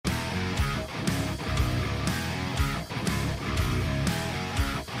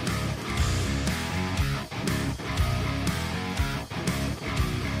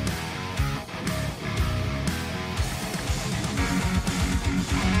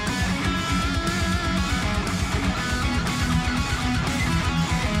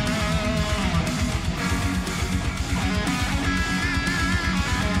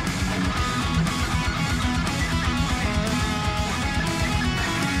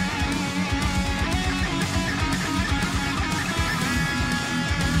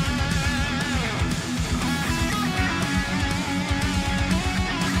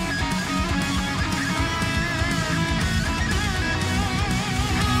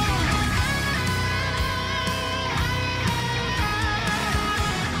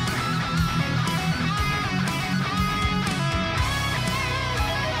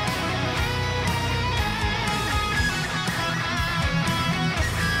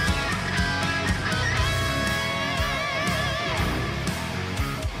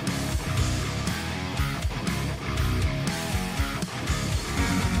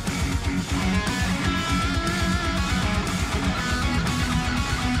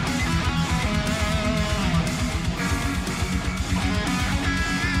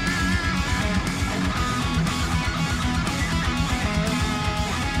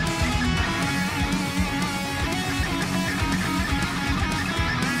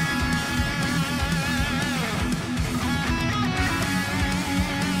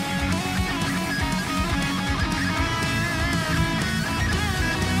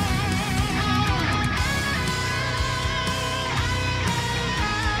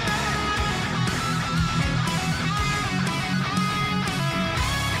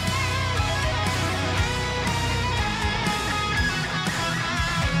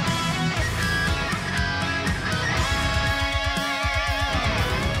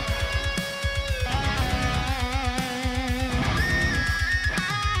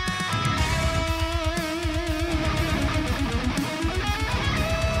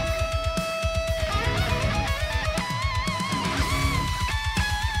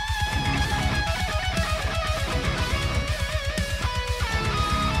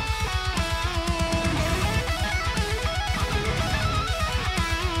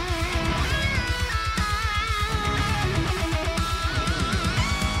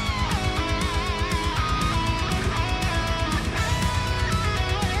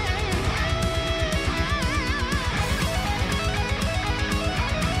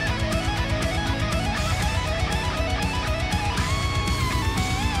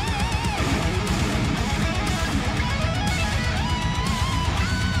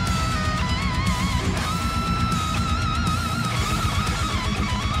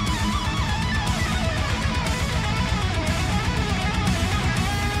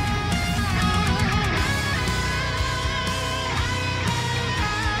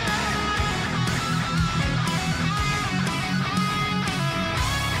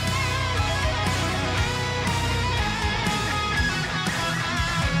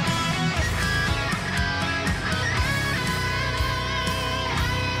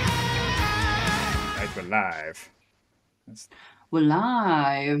live. We're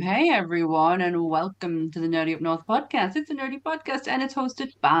live. Hey everyone, and welcome to the Nerdy Up North podcast. It's a nerdy podcast and it's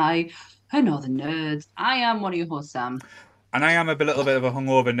hosted by another nerds. I am one of your hosts, Sam. And I am a little bit of a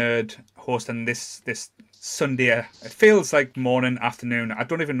hungover nerd hosting this Sunday. It feels like morning, afternoon. I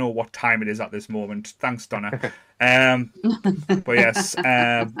don't even know what time it is at this moment. Thanks, Donna. But yes,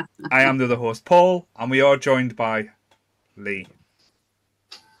 I am the other host, Paul, and we are joined by Lee.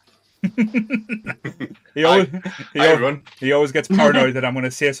 he, always, he always gets paranoid that I'm going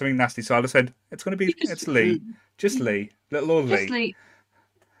to say something nasty, so I just said it's Lee, just Lee, little old Lee. Lee.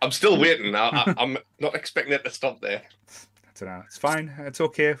 I'm still waiting. I'm not expecting it to stop there. I don't know. It's fine. It's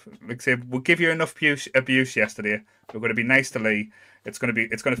okay. Like I said, we'll give you enough abuse yesterday. We're going to be nice to Lee. It's going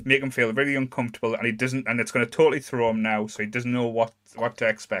to make him feel really uncomfortable, and it's going to totally throw him now, so he doesn't know what to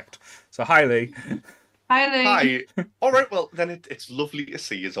expect. So hi, Lee. Hi, Lee. Hi. All right. Well, then it's lovely to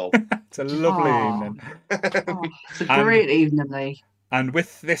see you all. It's a lovely evening. It's a great evening, Lee. And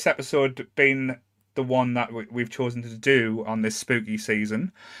with this episode being the one that we've chosen to do on this spooky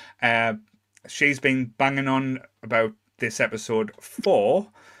season, she's been banging on about this episode for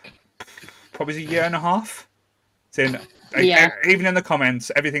probably a year and a half. Saying, even in the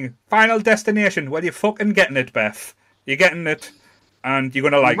comments, everything, Final Destination, well, you're fucking getting it, Beth. You're getting it, and you're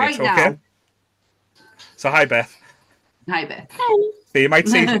going to like right it, okay? Now. So hi, Beth. Hi, Beth. So you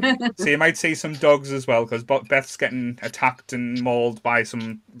might see some dogs as well, because Beth's getting attacked and mauled by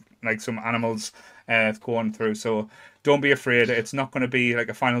some animals going through. So don't be afraid. It's not going to be like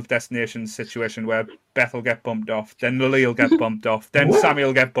a Final Destination situation where Beth will get bumped off, then Lily will get bumped off, then Sammy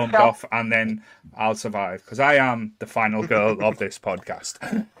will get bumped off, and then I'll survive, because I am the final girl of this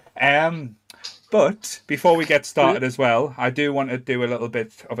podcast. But before we get started as well, I do want to do a little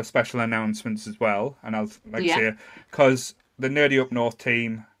bit of a special announcement as well. And I'll say, because the Nerdy Up North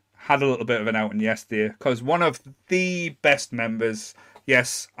team had a little bit of an outing yesterday, because one of the best members,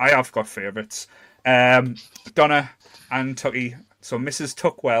 yes, I have got favourites, Donna and Tucky, so Mrs.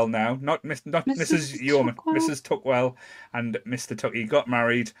 Tuckwell now, not Mrs. Yeoman, Mrs. Tuckwell and Mr. Tucky got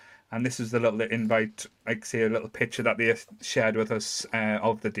married. And this is the little invite, like say, a little picture that they shared with us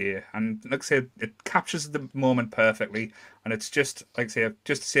of the day. And like I say, it captures the moment perfectly. And it's just, like I say,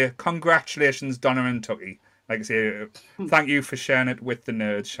 just to say, congratulations, Donna and Tucky. Like I say, thank you for sharing it with the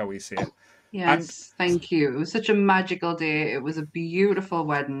nerds, shall we say. Yes, thank you. It was such a magical day. It was a beautiful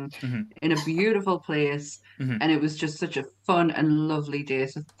wedding in a beautiful place. And it was just such a fun and lovely day.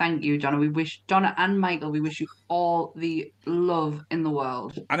 So thank you, Donna. We wish Donna and Michael, we wish you all the love in the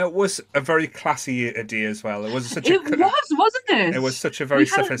world. And it was a very classy day as well. It was wasn't it? It was such a very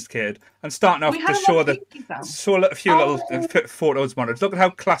sophisticated. And starting off to show a few little photos monitors. Look at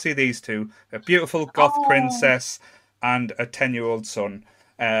how classy these two. A beautiful goth princess and a 10-year-old son.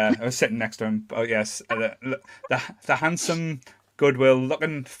 I was sitting next to him. Oh yes, the handsome Goodwill,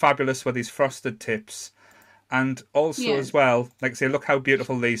 looking fabulous with his frosted tips, and also as well, like I say, look how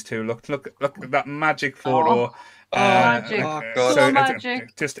beautiful these two look. Look at that magic photo. Magic. God. So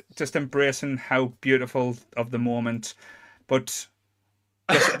magic. Just embracing how beautiful of the moment, but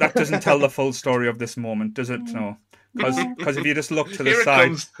that doesn't tell the full story of this moment, does it? No, because if you just look to the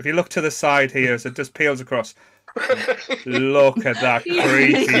side, if you look to the side here, so it just peels across. Look at that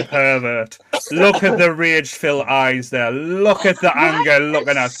creepy pervert. Look at the rage-filled eyes there. Look at the anger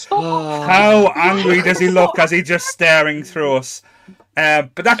looking at. How angry does he look as he's just staring through us?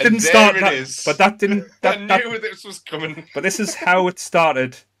 But that didn't start. But that didn't. I knew this was coming. But this is how it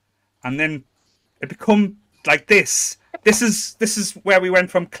started, and then it become like this. This is where we went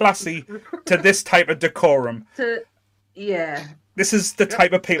from classy to this type of decorum. This is the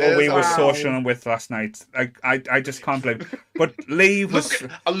type of people we were socialing with last night. I just can't believe it. But Lee was...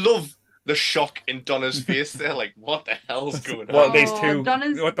 I love the shock in Donna's face there. Like, what the hell's going on?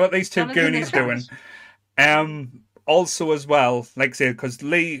 What these two Goonies doing? Also as well, like I say, because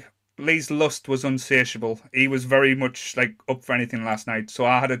Lee's lust was insatiable. He was very much like up for anything last night. So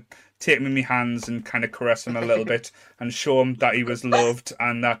I had to take him in my hands and kind of caress him a little bit and show him that he was loved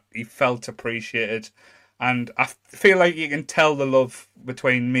and that he felt appreciated. And I feel like you can tell the love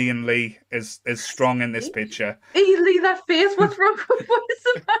between me and Lee is strong in this picture. Hey, Lee, that face, what's wrong? What is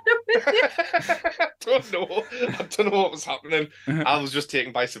the matter with you? I don't know. I don't know what was happening. I was just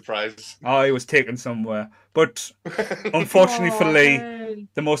taken by surprise. Oh, he was taken somewhere. But unfortunately for Lee,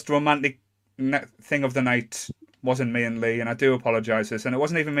 the most romantic thing of the night wasn't me and Lee, and I do apologise for this. And it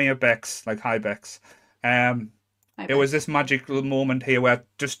wasn't even me or Bex, like hi Bex. It was this magical moment here where it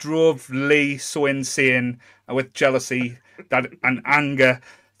just drove Lee so insane with jealousy and anger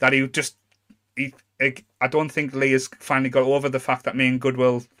that he I don't think Lee has finally got over the fact that me and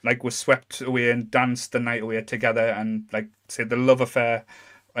Goodwill like were swept away and danced the night away together, and like say the love affair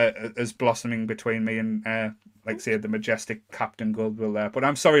is blossoming between me and like say the majestic Captain Goodwill there. But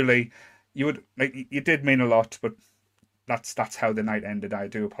I'm sorry, Lee. You did mean a lot, but that's how the night ended. I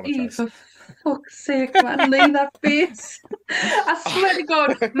do apologise. For fuck's sake, man, leave that face. I swear to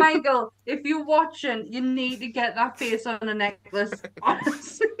God, Michael, if you're watching, you need to get that face on a necklace.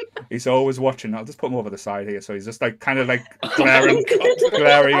 Honestly. He's always watching. I'll just put him over the side here, so he's just like kind of like glaring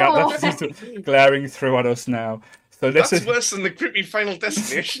glaring through at us now. So this That's is worse than the creepy Final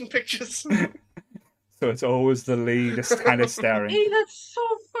Destination pictures. So it's always the lead just kind of staring. Hey, that's so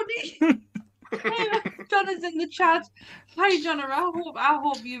funny. John is in the chat. Hi, John. I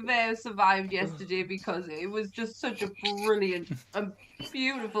hope you've survived yesterday, because it was just such a brilliant and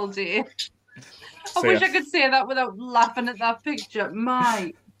beautiful day. I wish I could say that without laughing at that picture.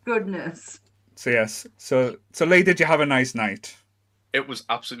 My goodness. So yes. So Lee, did you have a nice night? It was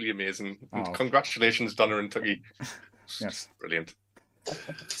absolutely amazing. Oh. Congratulations, Donna and Tuggy. Yes. Brilliant.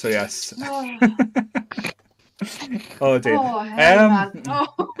 So yes. Oh dear. Oh, hey, man. Oh,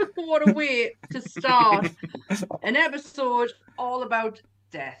 what a way to start an episode all about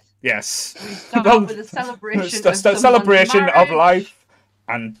death. Yes. We start off with a celebration. Celebration of life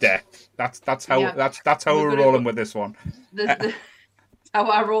and death. That's how we're rolling with this one. That's how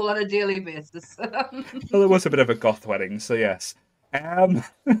I roll on a daily basis. Well, it was a bit of a goth wedding, so yes.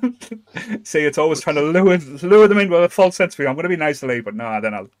 See, it's always trying to lure them in with a false sense of I'm going to be nice to Lee, but no,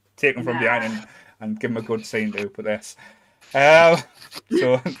 then I'll take them from behind and give him a good scene to put this.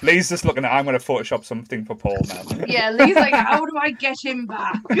 So Lee's just looking at. I'm going to Photoshop something for Paul now. Yeah, Lee's like, how do I get him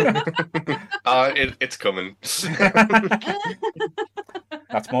back? It's coming.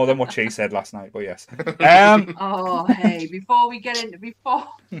 That's more than what she said last night, but yes. Oh, hey, before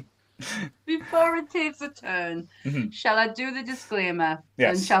it takes a turn, shall I do the disclaimer?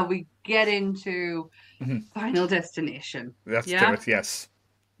 Yes. And shall we get into Final Destination? Let's do it, yes.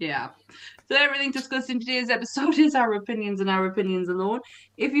 Yeah. So everything discussed in today's episode is our opinions and our opinions alone.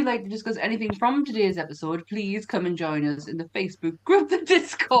 If you'd like to discuss anything from today's episode, please come and join us in the Facebook group, the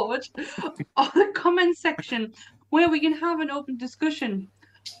Discord, or the comment section, where we can have an open discussion.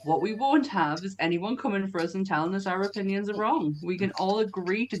 What we won't have is anyone coming for us and telling us our opinions are wrong. We can all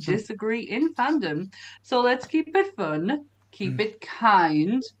agree to disagree in fandom. So let's keep it fun, keep it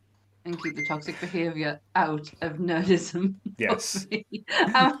kind, and keep the toxic behaviour out of nerdism. Yes.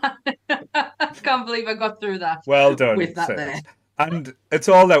 I can't believe I got through that. Well done. With that there. And it's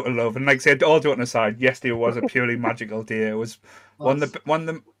all out of love. And like I said, all joking aside, yesterday was a purely magical day. It was one of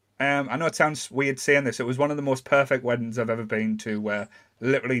the I know it sounds weird saying this. It was one of the most perfect weddings I've ever been to, where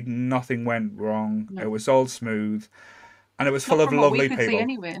literally nothing went wrong. No. It was all smooth. And it was full of lovely people.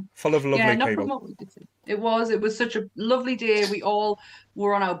 Anyway. Full of lovely people. From what we could see. It was such a lovely day. We all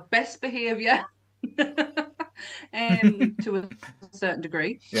were on our best behaviour. To a certain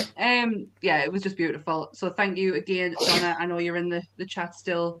degree. Yeah. It was just beautiful. So thank you again, Donna. I know you're in the chat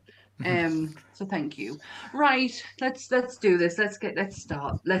still. So thank you. Right, let's do this. Let's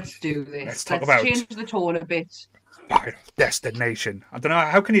start. Let's do this. Let's change the tone a bit. Final Destination. I don't know,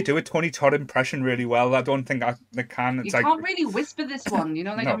 how can you do a Tony Todd impression really well? I don't think I can. It's you can't really whisper this one, you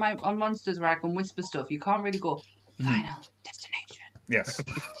know, like no. on Monsters where I can whisper stuff. You can't really go Final Destination. Yes.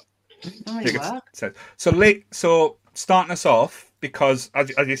 Really work. So starting us off, because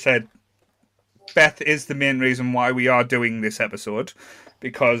as you said, Beth is the main reason why we are doing this episode,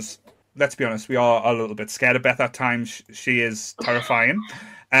 because let's be honest, we are a little bit scared of Beth at times. She is terrifying.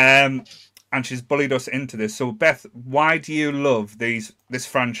 And she's bullied us into this. So, Beth, why do you love this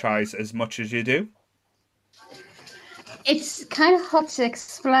franchise as much as you do? It's kind of hard to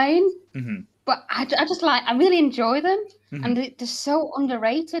explain, but I really enjoy them, and they're so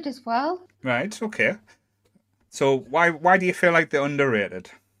underrated as well. Right. Okay. So, why do you feel like they're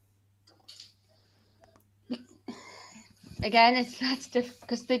underrated? Again, that's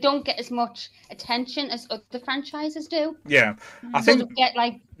because they don't get as much attention as other franchises do. Yeah, I think think get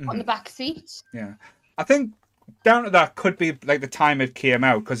on the back seats. Yeah, I think down to that could be like the time it came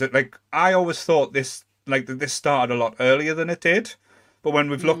out, because I always thought this started a lot earlier than it did, but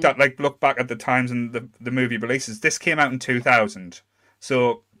when we've looked back at the times and the movie releases, this came out in 2000.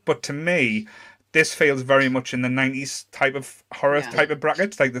 So, but to me, this feels very much in the 90s type of horror type of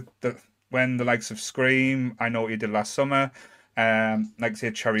bracket, like the when the likes of Scream, I Know What You Did Last Summer, like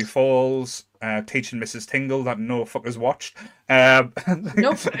say Cherry Falls, Teaching Mrs. Tingle, that no fuckers watched.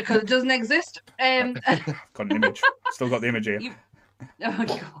 Nope, because it doesn't exist. Got an image. Still got the image here. Oh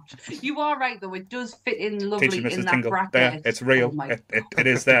god, you are right though. It does fit in lovely Teaching in Mrs. that Tingle. bracket. There, it's real. Oh my It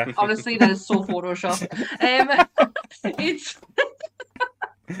is there. Honestly, that is so Photoshop. It's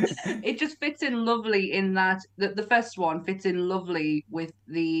it just fits in lovely in that the first one fits in lovely with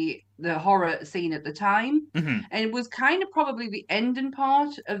the horror scene at the time, and it was kind of probably the ending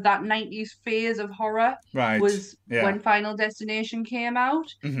part of that 90s phase of horror. Right. Was Yeah. when Final Destination came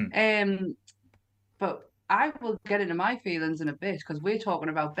out. Mm-hmm. But I will get into my feelings in a bit because we're talking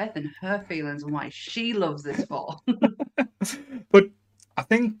about Beth and her feelings and why she loves this for. But I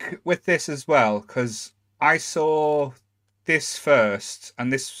think with this as well, because I saw this first,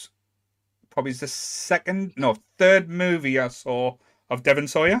 and this probably is the third movie I saw of Devon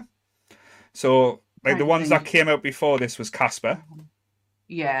Sawyer. So, like the ones that came out before this was Casper.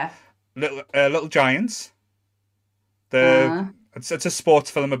 Yeah. Little Giants. It's a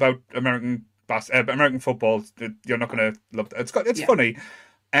sports film about American football. You're not going to love it. It's funny.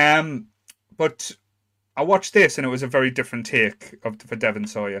 But I watched this and it was a very different take for Devon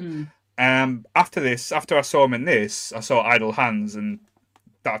Sawyer. After I saw him in this, I saw Idle Hands, and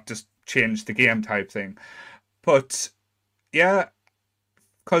that just changed the game type thing. But yeah,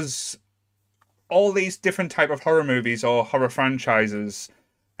 because all these different type of horror movies or horror franchises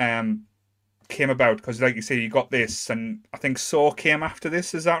came about because, like you say, you got this, and I think Saw came after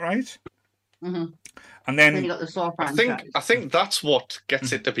this. Is that right? Mm-hmm. And then you got the Saw franchise. I think that's what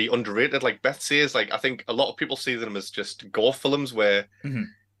gets it to be underrated. Like Beth says, like I think a lot of people see them as just gore films where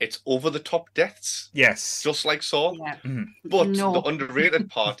it's over the top deaths. Yes, just like Saw. Yeah. But the underrated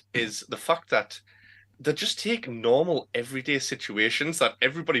part is the fact that they just take normal everyday situations that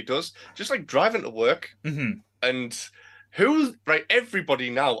everybody does, just like driving to work. And everybody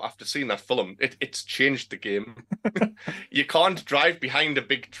now, after seeing that film, it's changed the game. You can't drive behind a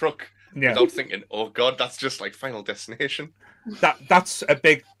big truck without thinking, oh god, that's just like Final Destination. That's a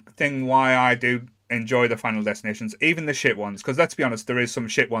big thing why I do enjoy the Final Destinations, even the shit ones, because let's be honest, there is some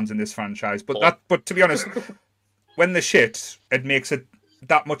shit ones in this franchise, but to be honest, when the shit, it makes it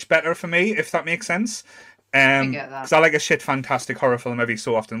that much better for me, if that makes sense. Because I like a shit fantastic horror film every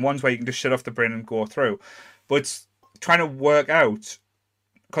so often, ones where you can just shut off the brain and go through, but it's trying to work out,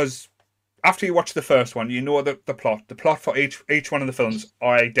 because after you watch the first one, you know the plot for each one of the films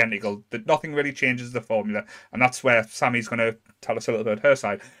are identical, that nothing really changes the formula, and that's where Sammy's going to tell us a little bit of her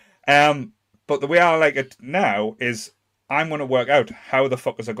side. But the way I like it now is I'm going to work out how the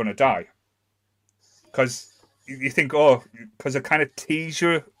fuckers are going to die, because you think, because it kind of tease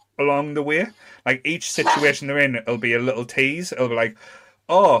you along the way, like each situation they're in, it'll be a little tease. It'll be like,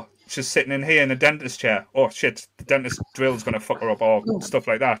 oh, she's sitting in here in a dentist chair. Oh shit, the dentist drill's going to fuck her up, or stuff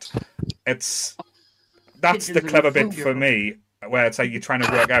like that. That's the clever bit for me, where it's like you're trying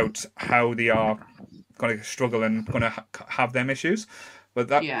to work out how they are going to struggle and going to have them issues. But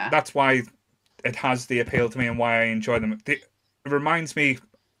that's why it has the appeal to me and why I enjoy them. It reminds me,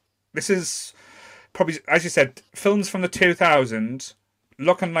 this is probably, as you said, films from the 2000s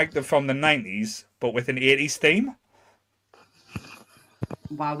looking like they're from the 90s, but with an 80s theme.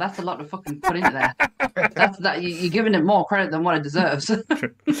 Wow, that's a lot to fucking put into there. You're giving it more credit than what it deserves.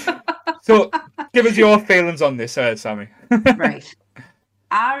 So, give us your feelings on this, Sammy. Right.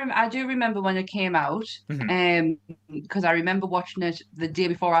 I do remember when it came out, because I remember watching it the day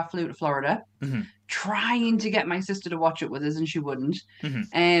before I flew to Florida, trying to get my sister to watch it with us, and she wouldn't,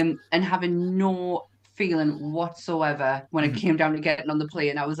 and having no feeling whatsoever when it came down to getting on the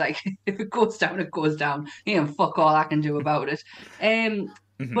plane. I was like, if it goes down, it goes down. Fuck all I can do about it.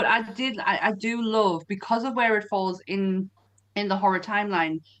 But I do love, because of where it falls in the horror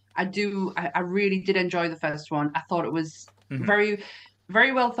timeline, I really did enjoy the first one. I thought it was very,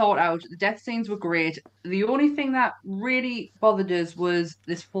 very well thought out. The death scenes were great. The only thing that really bothered us was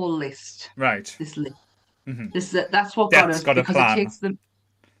this whole list. Right. This list. That's what got us, because it takes them.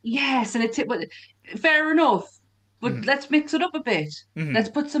 Yes, and but fair enough. But let's mix it up a bit. Let's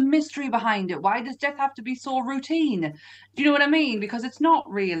put some mystery behind it. Why does death have to be so routine? Do you know what I mean? Because it's not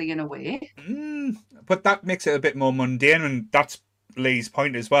really, in a way. But that makes it a bit more mundane, and that's Lee's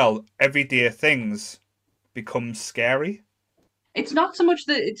point as well. Everyday things become scary. It's not so much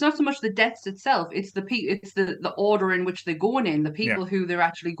the deaths itself. It's the order in which they're going in, the people who they're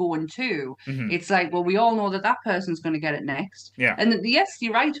actually going to. It's like, well, we all know that person's going to get it next. Yeah. And yes,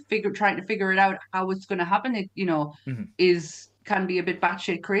 you're right. Trying to figure it out how it's going to happen. It can be a bit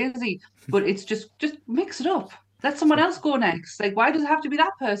batshit crazy, but it's just mix it up. Let someone else go next. Like, why does it have to be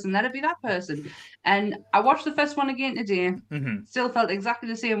that person? Let it be that person. And I watched the first one again today. Still felt exactly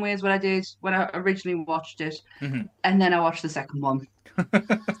the same way as what I did when I originally watched it. And then I watched the second one.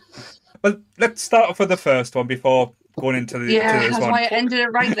 Well, let's start off with the first one before going into to Yeah, this that's one. why I ended it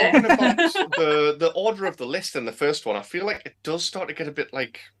right there. Talking about the order of the list in the first one, I feel like it does start to get a bit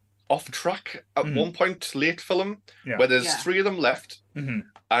like off track at one point late film, where there's 3 of them left,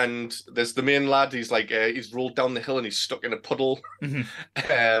 and there's the main lad. He's like he's rolled down the hill and he's stuck in a puddle,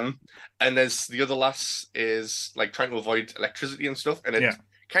 and there's the other lass is like trying to avoid electricity and stuff, and it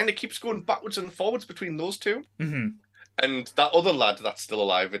kind of keeps going backwards and forwards between those 2. And that other lad that's still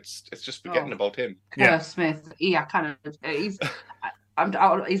alive, it's just forgetting about him. Kerr Smith, he's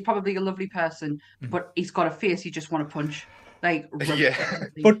probably a lovely person, but he's got a face you just want to punch. Like,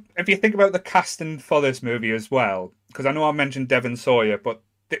 But if you think about the casting for this movie as well, because I know I mentioned Devon Sawyer, but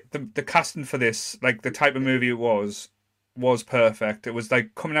the casting for this, like the type of movie it was perfect. It was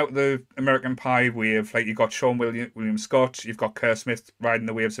like coming out of the American Pie wave. Like you got Sean William Scott, you've got Kerr Smith riding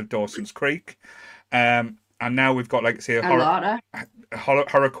the waves of Dawson's Creek, and now we've got like say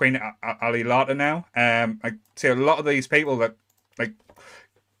horror queen Ali Larter now. Like say a lot of these people that like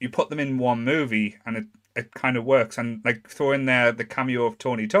you put them in one movie and it kind of works, and like throw in there the cameo of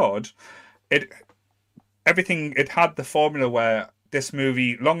Tony Todd, it had the formula where this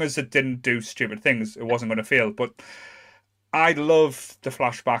movie, long as it didn't do stupid things, it wasn't going to fail. But I love the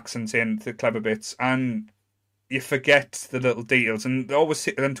flashbacks and saying the clever bits, and you forget the little details, and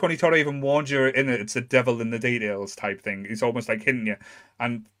Tony Todd even warned you in it. It's the devil in the details type thing. He's almost like hitting you,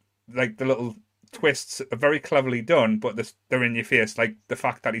 and like the little twists are very cleverly done, but they're in your face, like the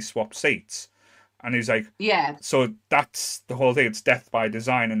fact that he swapped seats. And he's like, so that's the whole thing. It's death by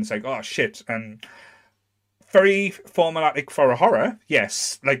design. And it's like, oh, shit. And very formulaic for a horror.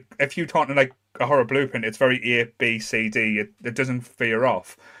 Yes. Like, if you're talking like a horror blueprint, it's very A, B, C, D. It doesn't veer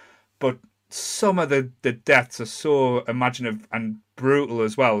off. But some of the deaths are so imaginative and brutal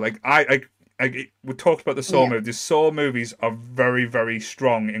as well. Like, we talked about the Saw movies. The Saw movies are very, very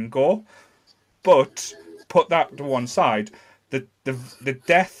strong in gore. But put that to one side. The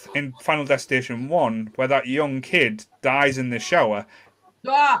death in Final Destination 1, where that young kid dies in the shower,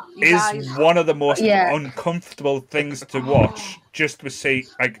 is one of the most uncomfortable things to watch. Just to see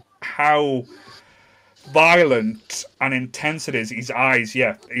like how violent and intense it is. His eyes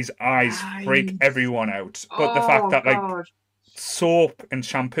freak everyone out. But the fact that like soap and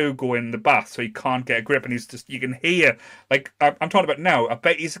shampoo go in the bath so he can't get a grip, and you can hear, like I'm talking about now, I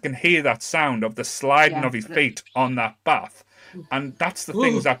bet you can hear that sound of the sliding of his feet on that bath. And that's the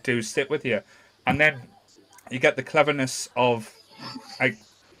things that do sit with you. And then you get the cleverness of, like,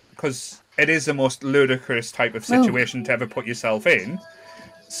 because it is the most ludicrous type of situation to ever put yourself in.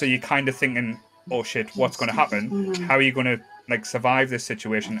 So you're kind of thinking, oh shit, what's going to happen? How are you going to like survive this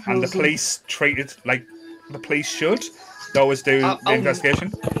situation? And the police treat it like the police should. They always do the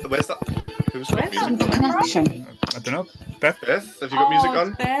investigation. Where's that? Who's got music connection? I don't know. Beth, have you got music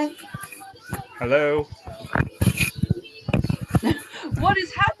on? Beth. Hello. What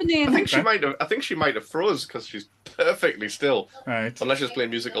is happening? I think she might have froze because she's perfectly still. Right. Unless she's playing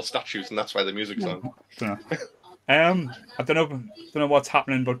musical statues, and that's why the music's on. I don't know what's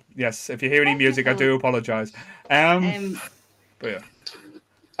happening, but yes, if you hear any music, I do apologise. But yeah.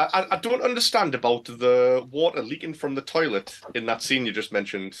 I don't understand about the water leaking from the toilet in that scene you just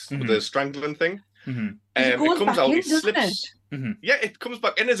mentioned, the strangling thing. It comes out, it slips. Yeah, it comes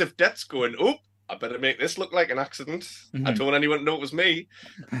back in as if Death's going, oh, I better make this look like an accident. I don't want anyone to know it was me.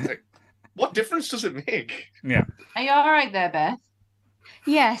 Like, what difference does it make? Yeah. Are you all right there, Beth?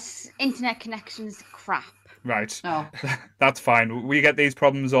 Yes, internet connection's crap. Right. No. That's fine. We get these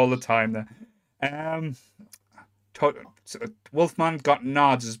problems all the time there. Wolfman got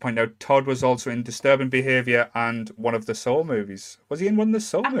nods as point out. Todd was also in Disturbing Behaviour and one of the Saw movies. Was he in one of the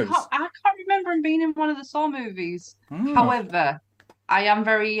Saw movies? I can't remember him being in one of the Saw movies. However, I am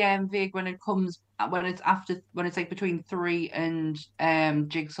very vague when it's like between 3 and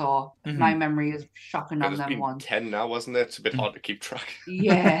Jigsaw. My memory is shocking on them ones. 10 now, wasn't it? It's a bit hard to keep track.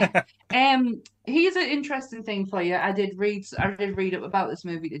 Yeah. Here's an interesting thing for you. I did read up about this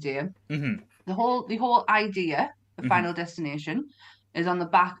movie today. The whole idea of Final Destination is on the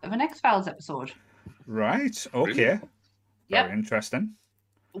back of an X-Files episode. Right. Okay. Yep. Very interesting.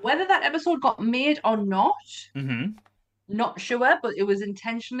 Whether that episode got made or not. Not sure, but it was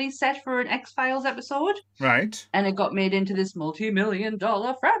intentionally set for an X-Files episode. Right. And it got made into this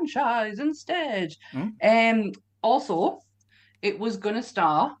multi-million-dollar franchise instead. Also, it was going to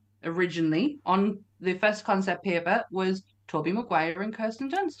star, originally, on the first concept paper, was Tobey Maguire and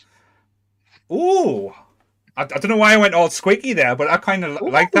Kirsten Dunst. Oh! I don't know why I went all squeaky there, but I kind of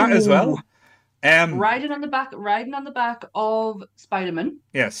like that as well. Riding on the back of Spider-Man.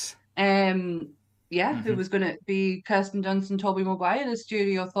 Yes. who was going to be Kirsten Dunst and Tobey Maguire. The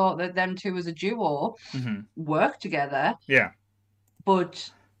studio thought that them two as a duo work together. Yeah. But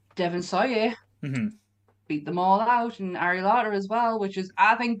Devon Sawa beat them all out, and Ari Lauder as well, which is,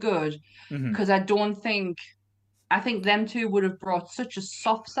 I think, good. Because I think them two would have brought such a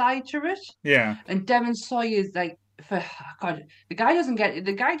soft side to it. Yeah. And Devon Sawa is like, the guy doesn't get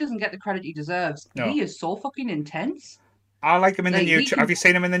the credit he deserves. No. He is so fucking intense. I like him in the new. Have you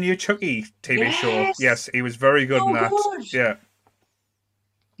seen him in the new Chucky TV show? Yes, he was very good in that. Good. Yeah.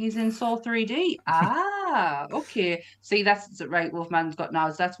 He's in Saw 3D. Ah, okay. See, that's right. Wolfman's got now.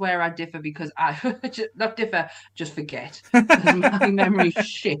 So that's where I differ, because I not differ, just forget. My memory's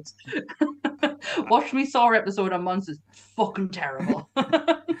shit. Watch me Saw episode on Monsters. Fucking terrible.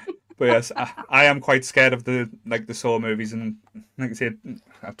 But yes, I am quite scared of the Saw movies, and like I said,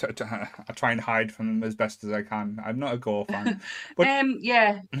 I try and hide from them as best as I can. I'm not a gore fan. But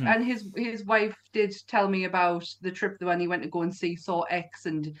and his wife did tell me about the trip when he went to go and see Saw X,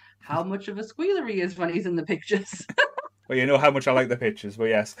 and how much of a squealer he is when he's in the pictures. Well, you know how much I like the pictures, but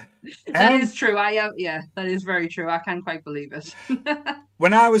yes. That is true. That is very true. I can't quite believe it.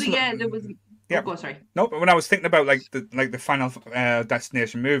 When I was there was. Yeah. Oh, sorry. No, but when I was thinking about the Final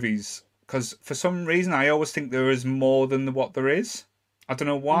Destination movies, because for some reason I always think there is more than what there is. I don't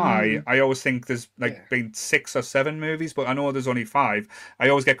know why. I always think there's been 6 or 7 movies, but I know there's only 5. I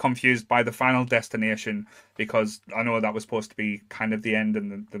always get confused by the Final Destination, because I know that was supposed to be kind of the end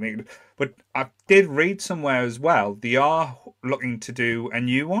and the but I did read somewhere as well, they are looking to do a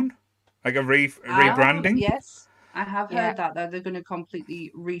new one, like a rebranding. Yes. I have heard that they're going to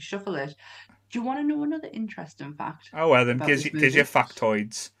completely reshuffle it. Do you want to know another interesting fact? Oh, well, then gives you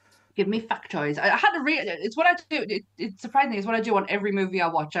factoids. Give me factoids. I had to read it. It's what I do. It's surprising. It's what I do on every movie I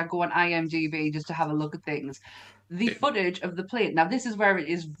watch. I go on IMDb just to have a look at things. The footage of the plane. Now, this is where it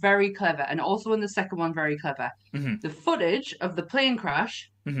is very clever, and also in the second one, very clever. The footage of the plane crash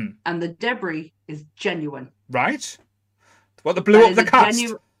and the debris is genuine. Right? What, they blew up the cast?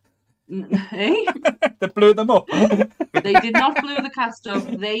 Hey? They blew them up. They did not blow the cast up.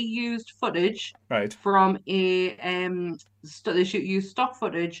 They used footage from a used stock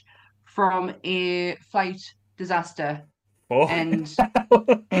footage from a flight disaster. Oh. And this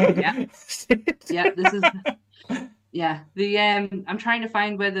is I'm trying to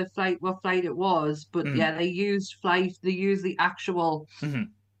find what flight it was, but they used the actual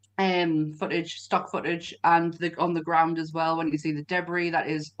footage, stock footage, and on the ground as well. When you see the debris, that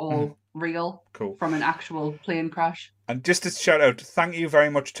is all real, from an actual plane crash. And just to shout out, thank you very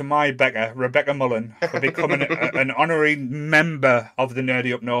much to my Becca, Rebecca Mullen, for becoming an honorary member of the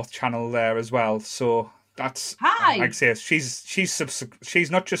Nerdy Up North channel there as well. So that's, hi. Like I say,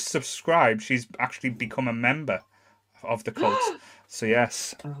 she's not just subscribed; she's actually become a member of the cult. So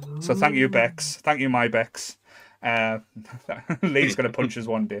yes, so thank you, Bex. Thank you, my Bex. Lee's gonna punch us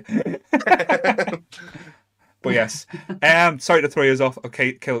one day. But yes, sorry to throw you off.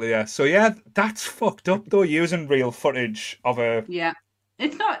 Okay, Kilty. Yeah. So yeah, that's fucked up though. Using real footage of a. Yeah,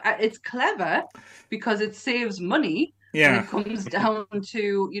 it's not. It's clever because it saves money. Yeah. When it comes down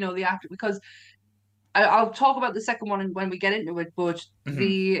to the actor, because I'll talk about the second one when we get into it. But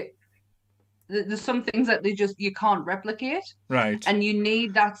there's some things that you can't replicate. Right. And you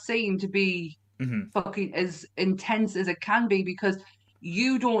need that scene to be fucking as intense as it can be, because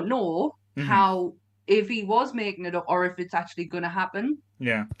you don't know how. If he was making it up or if it's actually going to happen.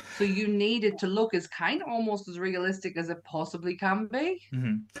 Yeah. So you need it to look as kind of almost as realistic as it possibly can be.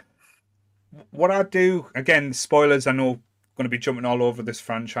 What I do, again, spoilers, I know, going to be jumping all over this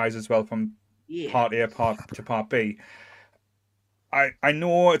franchise as well from part A to part B. I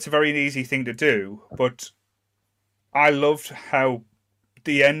know it's a very easy thing to do, but I loved how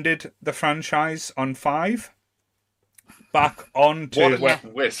they ended the franchise on 5. Back on to... What a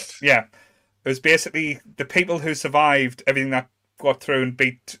twist. Yeah. It was basically the people who survived everything that got through and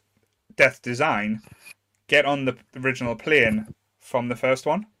beat Death Design get on the original plane from the first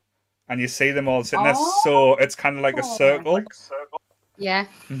one, and you see them all sitting there. So it's kind of like a circle. Yeah.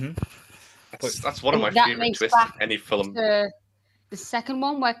 That's one of my favourite twists in any film. The second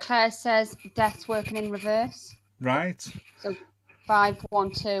one where Claire says death's working in reverse. Right. So 5,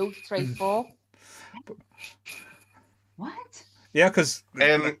 1, 2, 3, 4. What? Yeah, because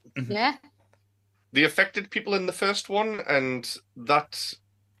yeah. The affected people in the first one, and that,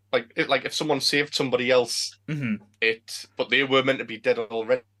 like if someone saved somebody else, but they were meant to be dead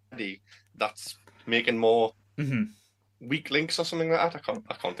already, that's making more weak links or something like that.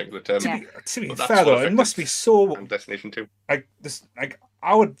 I can't think of the term. To be fair though, it must be so. Destination 2. I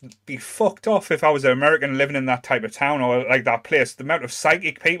would be fucked off if I was an American living in that type of town or like that place. The amount of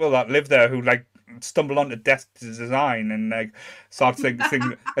psychic people that live there who stumble onto Death's design and like start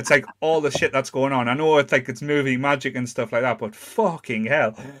thinking it's like all the shit that's going on. I know it's like it's movie magic and stuff like that, but fucking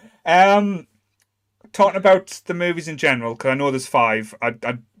hell. Talking about the movies in general, because I know there's 5.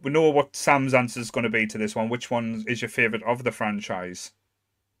 We know what Sam's answer is going to be to this one. Which one is your favourite of the franchise?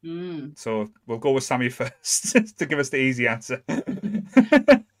 So we'll go with Sammy first to give us the easy answer.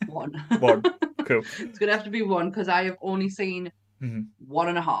 1. 1. Cool. It's going to have to be 1 because I have only seen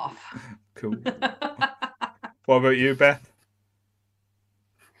 1.5. Cool. What about you, Beth?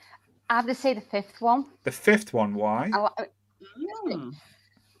 I have to say the 5th one. The 5th one, why?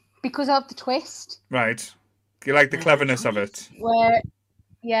 Because of the twist. Right. You like the cleverness of it?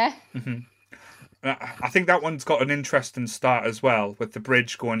 Yeah. I think that one's got an interesting start as well, with the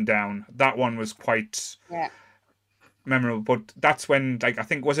bridge going down. That one was quite memorable. But that's when, like, I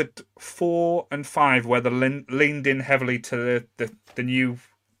think, was it 4 and 5 where they leaned in heavily to the new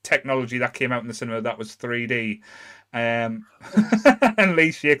technology that came out in the cinema that was 3D. And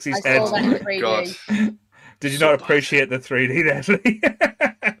Lee shakes his head. Oh my God. Did you not appreciate the 3D there, Lee?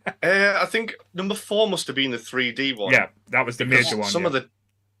 I think number 4 must have been the 3D one. Yeah, that was the major one.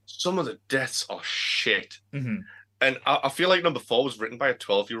 Some of the deaths are shit. Mm-hmm. And I feel like number 4 was written by a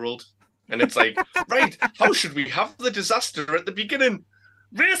 12-year-old. And it's like, right, how should we have the disaster at the beginning?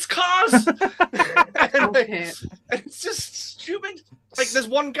 Race cars! And it's just stupid. Like, there's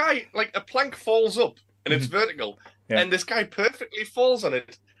one guy, like, a plank falls up and it's vertical. Yeah. And this guy perfectly falls on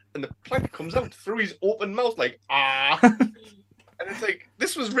it. And the plank comes out through his open mouth, like, ah. And it's like,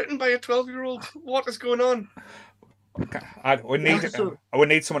 this was written by a 12-year-old. What is going on? I would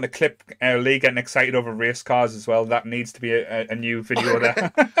need someone to clip Lee getting excited over race cars as well. That needs to be a new video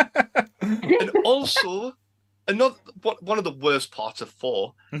there. And also, one of the worst parts of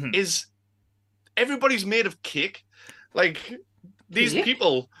 4 is everybody's made of cake. Like, these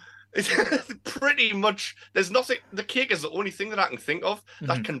people, pretty much, there's nothing. The cake is the only thing that I can think of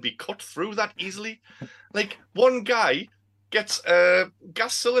that can be cut through that easily. Like, one guy gets a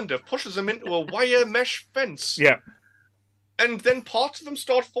gas cylinder, pushes him into a wire mesh fence. Yeah. And then parts of them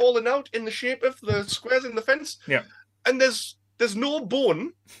start falling out in the shape of the squares in the fence. Yeah. And there's no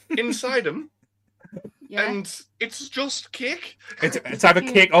bone inside them. Yeah. And it's just cake. It's either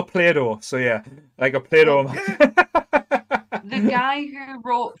cake or Play-Doh. So yeah, like a Play-Doh. The guy who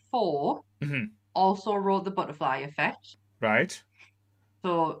wrote 4 also wrote the butterfly effect. Right.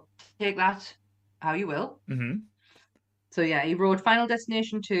 So take that how you will. Mm-hmm. So yeah, he wrote Final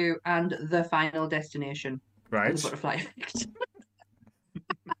Destination 2 and The Final Destination. Right. The butterfly effect.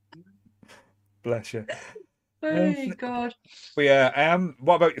 Bless you. Oh God. But yeah,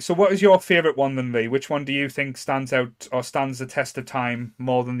 what is your favourite one then, Lee? Which one do you think stands out or stands the test of time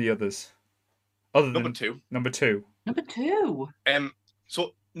more than the others? Number 2. Number 2. Number 2.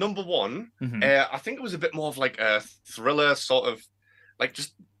 So number 1, I think it was a bit more of like a thriller, sort of like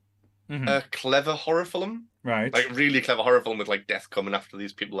just a clever horror film. Right. Like really clever horror film with like death coming after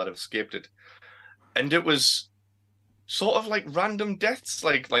these people that have escaped it. And it was sort of like random deaths,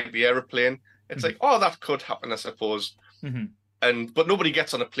 like the aeroplane. It's like, oh, that could happen, I suppose. But nobody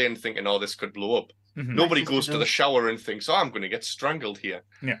gets on a plane thinking, oh, this could blow up. Nobody goes to the shower and thinks, oh, I'm going to get strangled here.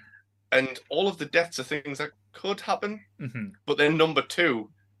 Yeah. And all of the deaths are things that could happen. But then number 2,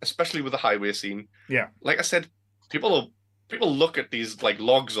 especially with the highway scene. Yeah. Like I said, people look at these like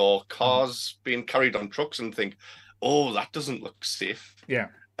logs or cars being carried on trucks and think, oh, that doesn't look safe. Yeah.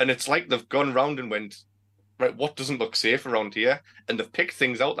 And it's like they've gone round and went, right, what doesn't look safe around here? And they've picked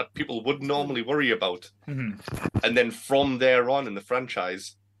things out that people would normally worry about. And then from there on in the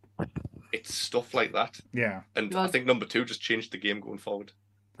franchise, it's stuff like that. Yeah. And I think number 2 just changed the game going forward.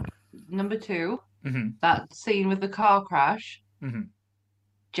 Number 2, that scene with the car crash,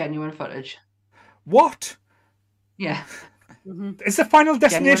 genuine footage. What? Yeah. Is the Final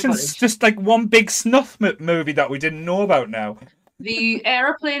Destination just like one big snuff movie that we didn't know about now? The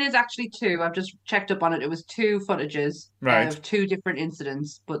aeroplane is actually 2. I've just checked up on it. It was 2 footages of 2 different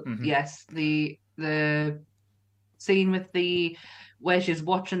incidents. But yes, the scene with where she's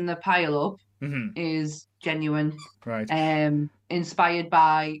watching the pile up is genuine. Right. Inspired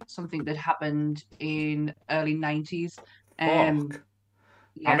by something that happened in early 90s.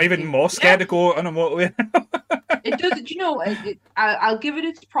 Yeah, I'm even more scared to go on a motorway. It does. Do you know? I'll give it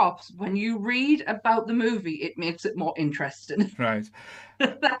its props. When you read about the movie, it makes it more interesting. Right.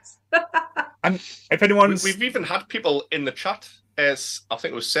 That's. And if anyone's, we've even had people in the chat. As I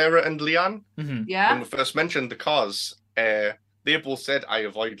think it was Sarah and Leanne. Yeah. When we first mentioned the cars, they both said I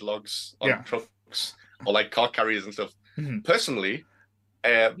avoid logs on trucks or like car carriers and stuff. Personally,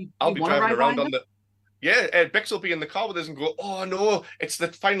 I'll be driving around on the. Yeah, Bex will be in the car with us and go, "Oh no, it's the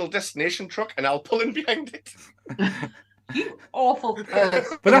Final Destination truck," and I'll pull in behind it. You awful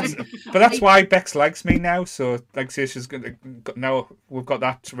person. But that's why Bex likes me now. So like, say she's gonna now we've got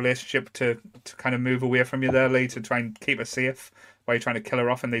that relationship to kind of move away from you there, Lee, to try and keep her safe while you're trying to kill her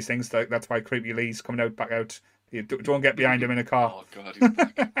off and these things. That's why Creepy Lee's coming back out. You don't get behind him in a car. Oh God, he's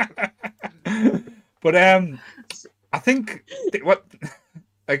back. But I think what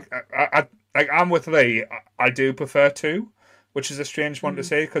I'm with Lee. I do prefer 2, which is a strange one to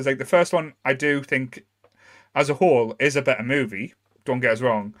say because like the first one I do think as a whole is a better movie. Don't get us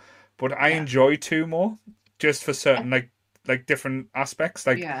wrong, but I enjoy 2 more just for certain like different aspects.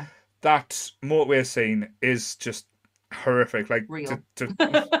 Like that motorway scene is just horrific. Like real.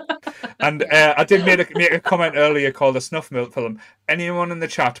 And I did make a comment earlier called a snuff milk film. Anyone in the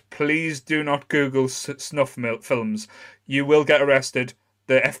chat, please do not Google snuff milk films. You will get arrested.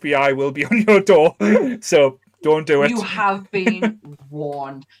 The FBI will be on your door. So don't do it. You have been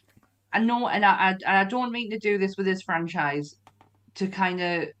warned. I know, and I don't mean to do this with this franchise to kind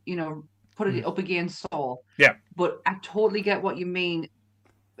of, put it up against Saw. Yeah. But I totally get what you mean.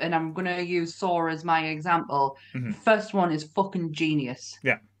 And I'm going to use Saw as my example. The first one is fucking genius.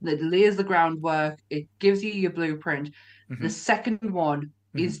 Yeah. It lays the groundwork. It gives you your blueprint. The second one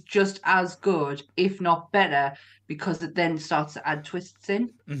is just as good, if not better, because it then starts to add twists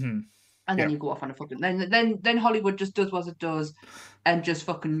in. And then you go off on a fucking... Then Hollywood just does what it does and just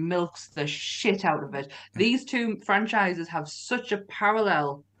fucking milks the shit out of it. These 2 franchises have such a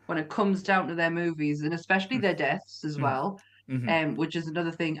parallel when it comes down to their movies, and especially their deaths as well. Which is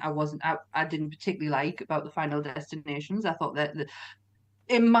another thing I didn't particularly like about the Final Destinations. I thought that,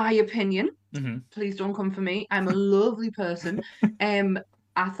 in my opinion, please don't come for me, I'm a lovely person.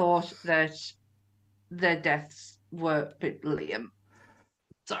 I thought that their deaths were a bit lame.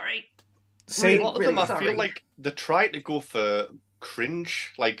 Sorry. See, a lot of them, I feel like they try to go for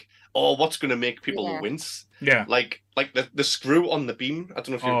cringe, like, what's going to make people wince? Yeah. Like the screw on the beam. I don't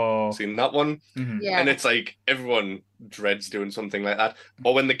know if you've seen that one. Yeah. And it's like everyone dreads doing something like that.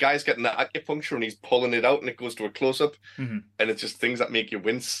 Or when the guy's getting that acupuncture and he's pulling it out and it goes to a close-up and it's just things that make you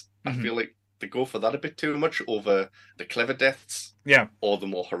wince. I feel like they go for that a bit too much over the clever deaths. Yeah. Or the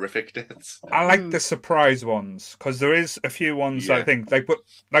more horrific deaths. I like the surprise ones because there is a few ones I think but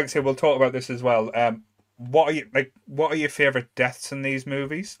like I say, we'll talk about this as well. What are your favorite deaths in these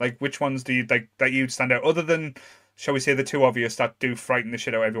movies? Like, which ones do you like that you'd stand out? Other than, shall we say, the 2 obvious that do frighten the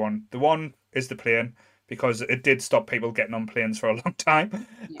shit out of everyone. The one is the plane because it did stop people getting on planes for a long time,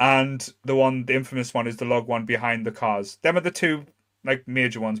 and the infamous one, is the log one behind the cars. Them are the 2 like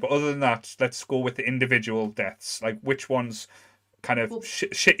major ones. But other than that, let's go with the individual deaths. Like, which ones kind of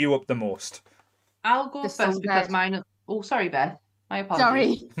shit you up the most? I'll go first because mine. Oh, sorry, Beth. My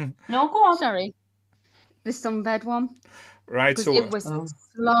apologies. Sorry. No, go on. Sorry. The sunbed one. Right, so it was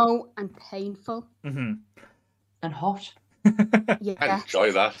slow and painful. And hot. Yeah. I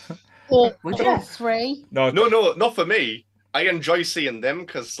enjoy that. All 3. No, not for me. I enjoy seeing them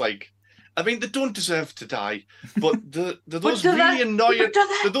because, like, I mean, they don't deserve to die, but those really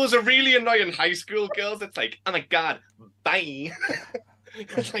annoying high school girls. It's like, oh my God, bye.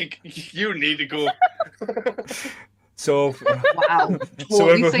 It's like, you need to go. So wow,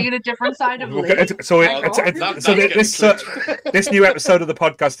 totally seeing a different side of Lee. This new episode of the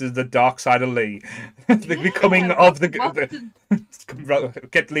podcast is the dark side of Lee, the becoming of the.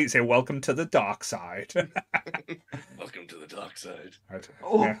 Get Lee to say, "Welcome to the dark side." Welcome to the dark side. Right.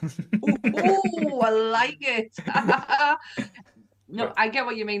 Oh, Yeah. I like it. No, I get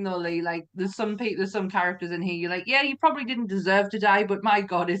what you mean though, Lee. Like, there's some characters in here. You're like, yeah, you probably didn't deserve to die, but my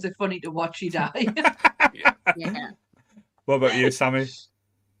God, is it funny to watch you die? Yeah. What about you, Sammy?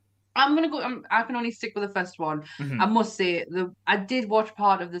 I'm gonna go. I can only stick with the first one. I must say, I did watch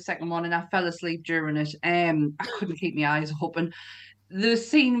part of the second one, and I fell asleep during it. I couldn't keep my eyes open. The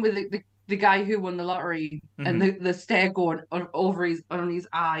scene with the guy who won the lottery and the stare going on his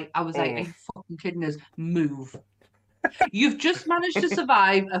eye. I was like, "Are you fucking kidding us? Move! You've just managed to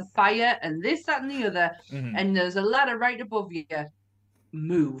survive a fire and this, that, and the other, and there's a ladder right above you.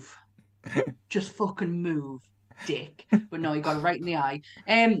 Move! Just fucking move, dick!" But no, he got it right in the eye.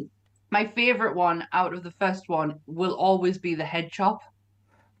 My favourite one out of the first one will always be the head chop.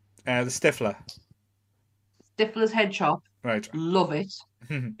 The Stifler. Stifler's head chop. Right. Love it.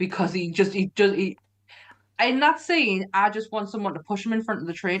 Because he in that scene, I just want someone to push him in front of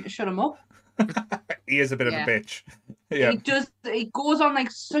the train to shut him up. He is a bit of a bitch. Yeah. He goes on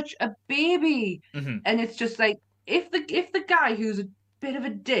like such a baby. And it's just like, if the guy who's a bit of a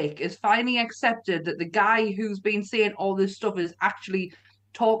dick is finally accepted that the guy who's been saying all this stuff is actually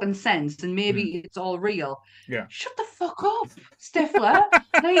talking sense and maybe it's all real. Yeah. Shut the fuck up, Stifler.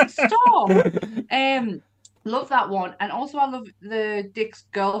 Like, stop. Love that one. And also I love the Dick's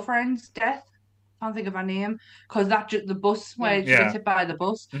girlfriend's death. Can't think of her name. Because the bus where she gets hit by the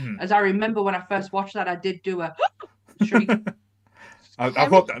bus. As I remember when I first watched that, I did do a shriek. I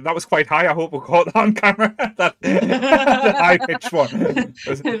hope that was quite high. I hope we caught that on camera. that high pitched one.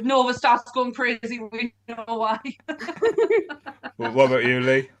 If Nova starts going crazy, we know why. Well, what about you,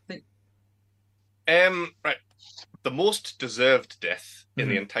 Lee? Right. The most deserved death in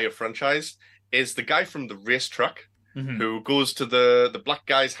the entire franchise is the guy from the racetrack who goes to the black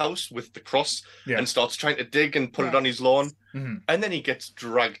guy's house with the cross and starts trying to dig and put it on his lawn. And then he gets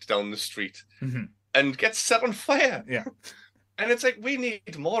dragged down the street and gets set on fire. Yeah. And it's like, we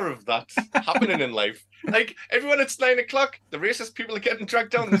need more of that happening in life. Like, everyone, it's 9 o'clock. The racist people are getting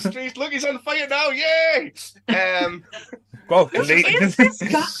dragged down the street. Look, he's on fire now. Yay! Well, Lee,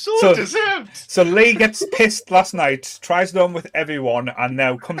 so deserved. So Lee gets pissed last night, tries it on with everyone, and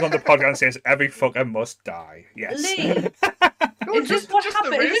now comes on the podcast and says, every fucker must die. Yes. Lee, is this what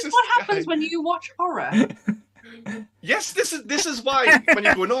happens when you watch horror? Yes, this is why when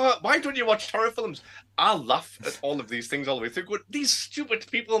you go, no, why don't you watch horror films? I'll laugh at all of these things all the way through. Go, these stupid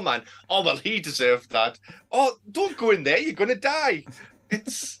people, man. Oh, well, he deserved that. Oh, don't go in there. You're going to die.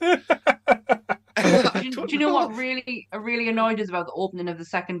 It's... do you know what really annoyed us about the opening of the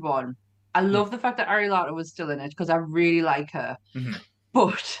second one? I love the fact that Arielata was still in it because I really like her.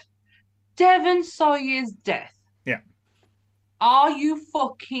 But Devon Sawyer's death. Yeah. Are you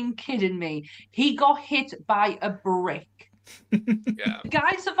fucking kidding me? He got hit by a brick. Yeah. The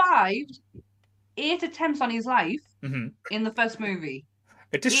guy survived 8 attempts on his life in the first movie.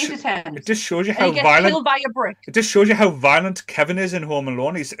 It just 8 attempts. It just shows you how and he gets violent. Killed by a brick. It just shows you how violent Kevin is in Home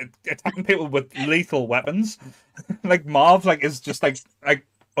Alone. He's attacking people with lethal weapons. Like Marv, like is just like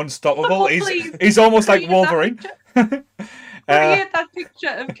unstoppable. He's almost like Wolverine. Create that picture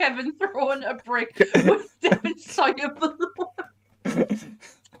of Kevin throwing a brick with Devon Sawyer below. Got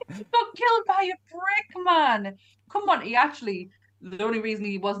killed by a brick, man. Come on, the only reason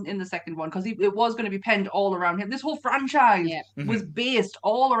he wasn't in the second one, because it was going to be penned all around him. This whole franchise was based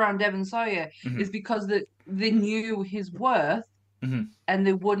all around Devon Sawyer, is because they knew his worth and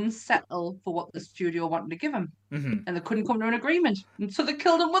they wouldn't settle for what the studio wanted to give him. And they couldn't come to an agreement. And so they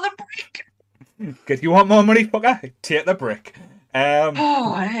killed him with a brick. If you want more money, fucker, take the brick.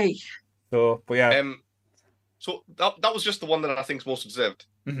 Hey. So, but yeah. So that was just the one that I think is most deserved.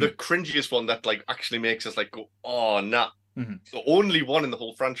 The cringiest one that like actually makes us like go, oh nah. The only one in the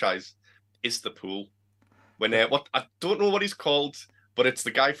whole franchise is the pool. When I don't know what he's called, but it's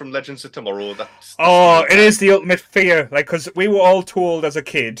the guy from Legends of Tomorrow. It is the ultimate fear. Like, because we were all told as a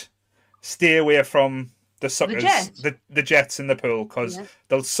kid, stay away from the suckers, the jets in the pool, because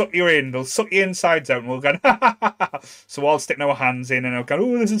they'll suck you in, they'll suck your insides out, and we'll go, ha, ha, ha, ha. So we're all sticking our hands in and we'll go,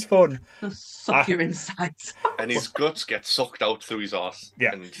 oh, this is fun. They'll suck your insides. And his guts get sucked out through his arse.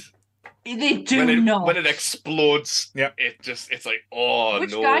 Yeah. And they do not. When it explodes, it's like, oh, Which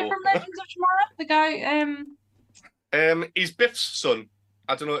no. Which guy from Legends of Tomorrow? The guy, he's Biff's son.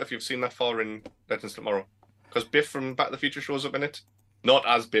 I don't know if you've seen that far in Legends of Tomorrow. Because Biff from Back to the Future shows up in it. Not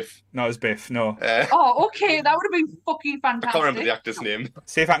as Biff. Not as Biff, no. Okay, that would have been fucking fantastic. I can't remember the actor's name.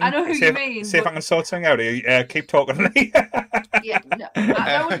 See if I can. I know who you mean. See if I can sort something out. Keep talking. Yeah, no,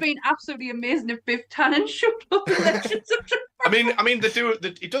 that would have been absolutely amazing if Biff Tannen showed up in Legends of Tomorrow. I mean,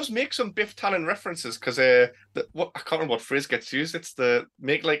 he does make some Biff Tannen references because I can't remember what phrase gets used. It's the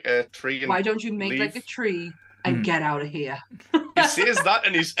make like a tree. And why don't you make leave. Like a tree and get out of here? He says that,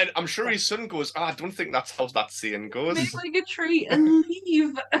 and I'm sure his son goes, I don't think that's how that saying goes. Make like a tree and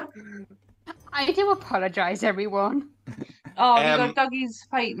leave. I do apologise, everyone. Oh, we got doggies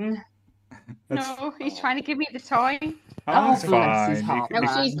fighting. No, he's trying to give me the toy. Oh, that's bless his fine. heart.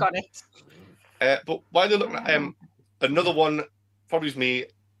 No, she's got it. But while they're looking at another one, probably is me.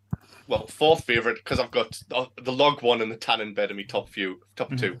 Well, fourth favourite because I've got the log one and the Tannen bed in my top two.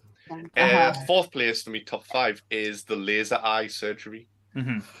 Fourth place for me, top 5 is the laser eye surgery.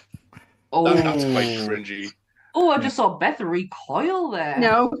 Oh, that's quite cringy. Oh, I just saw Beth recoil there.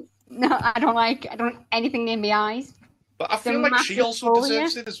 No, I don't like anything in my eyes. But I feel like she also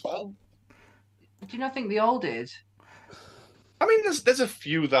deserves it as well. Do you not think they all did? I mean, there's a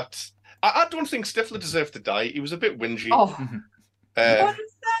few that I don't think Stifler deserved to die. He was a bit whingy. Oh, what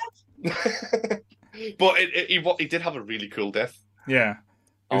is that? But he did have a really cool death. Yeah.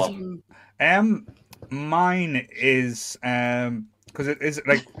 Mine is because it is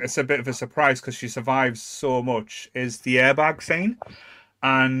like it's a bit of a surprise because she survives so much. Is the airbag scene,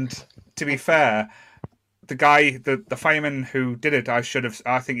 and to be fair, the guy, the fireman who did it, I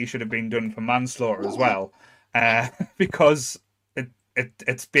think he should have been done for manslaughter as well, because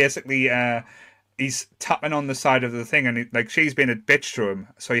it's basically he's tapping on the side of the thing, and she's been a bitch to him,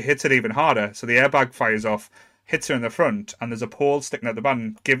 so he hits it even harder. So the airbag fires off, hits her in the front, and there's a pole sticking at the back.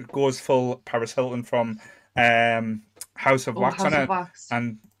 And goes full Paris Hilton from House of Wax on her,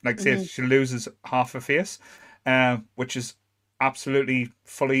 and say she loses half her face, which is absolutely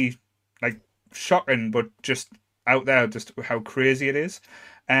fully shocking, but just out there, just how crazy it is.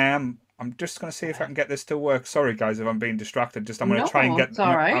 I'm just going to see if I can get this to work. Sorry, guys, if I'm being distracted. I'm going to try and get.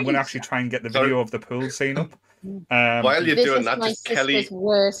 I'm going to actually try and get the video of the pool scene up. While you're doing that, just Kelly.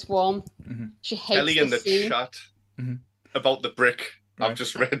 Worst one. She hates Kelly in the scene. chat about the brick. I've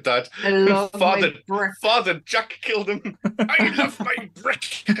just read that. I love my brick. Father Jack killed him. I love my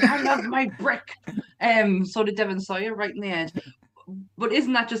brick. I love my brick. So did Devon Sawyer right in the end. But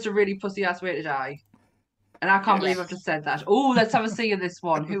isn't that just a really pussy ass way to die? And I can't believe I've just said that. Oh, let's have a see of this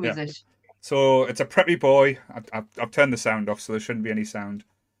one. Who is it? So it's a preppy boy. I've turned the sound off, so there shouldn't be any sound.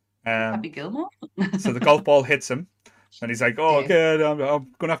 Happy Gilmore. So the golf ball hits him, and he's like, "Oh, good. I'm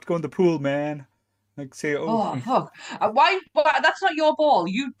gonna have to go in the pool, man." Say, oh fuck! Why? That's not your ball.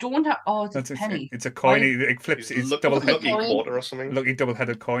 You don't have. Oh, it's a penny. It's a coin. It flips. It's lucky quarter or something. Lucky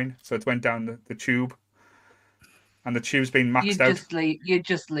double-headed coin. So it went down the tube, and the tube's been maxed out. You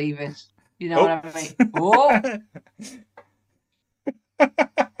just leave it. You know what I mean? Oh.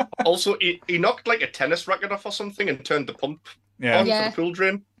 Also, he knocked a tennis racket off or something and turned the pump on for the pool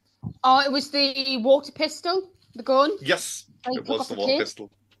drain. Oh, it was the water pistol, the gun. Yes, it was the water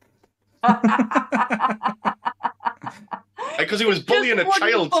pistol. Because he was bullying a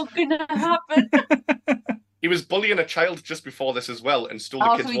child. He was bullying a child just before this as well, and stole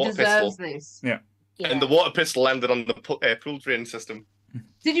the kid's water pistol. This. Yeah, and the water pistol landed on the pool drain system.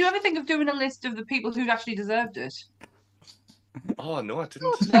 Did you ever think of doing a list of the people who'd actually deserved it? Oh no, I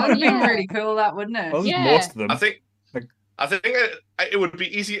didn't. That would have been really cool, that wouldn't it? Well, most of them. I think it would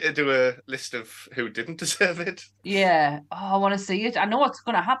be easy to do a list of who didn't deserve it. Yeah. Oh, I want to see it. I know what's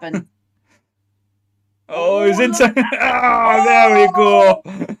going to happen. Oh, he's inside. Oh, there we go.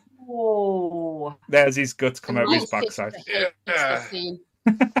 Oh. There's his guts come out of his backside. Yeah.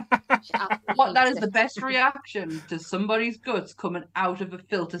 What? That is the best reaction to somebody's guts coming out of a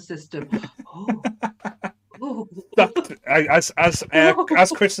filter system. Oh. As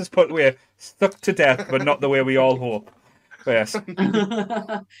Chris has put away, stuck to death, but not the way we all hope. Yes.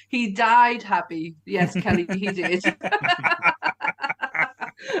 He died happy. Yes, Kelly, he did.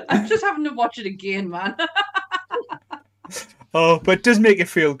 I'm just having to watch it again, man. Oh, but it does make you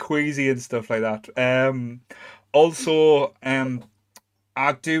feel queasy and stuff like that. Also,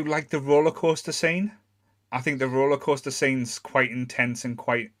 I do like the roller coaster scene. I think the roller coaster scene's quite intense and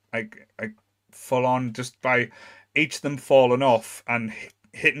quite like full on, just by each of them falling off and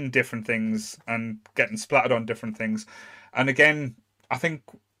hitting different things and getting splattered on different things. And again, I think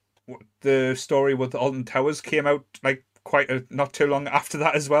the story with Alton Towers came out not too long after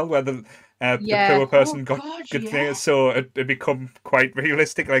that as well, where the poor person got good things, so it become quite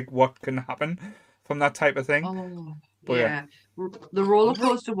realistic, like what can happen from that type of thing. Oh, but yeah. The roller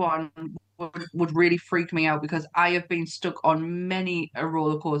coaster one would really freak me out, because I have been stuck on many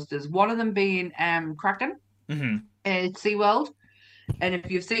roller coasters. One of them being Kraken at SeaWorld. And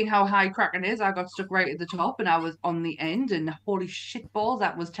if you've seen how high Kraken is, I got stuck right at the top and I was on the end, and holy shit balls,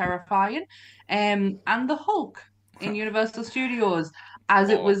 that was terrifying. And the Hulk in Universal Studios, as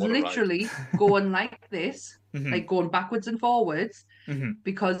it was literally going like this, like going backwards and forwards,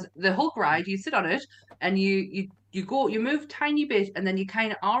 because the Hulk ride, you sit on it and you move a tiny bit, and then you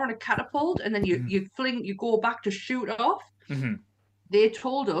kind of are on a catapult, and then you go back to shoot off. They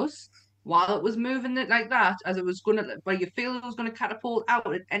told us while it was moving it like that, as it was gonna, where you feel it was gonna catapult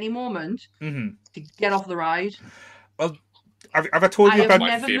out at any moment, to get off the ride. Well, have I told you about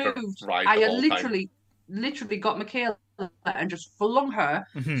my favorite ride? I literally got Michaela and just flung her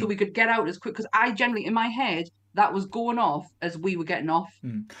so we could get out as quick, because I generally, in my head, that was going off as we were getting off.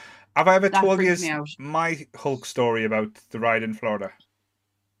 Have I ever told you my Hulk story about the ride in Florida?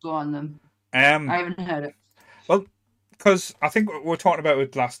 Go on then. I haven't heard it. Well, because I think we were talking about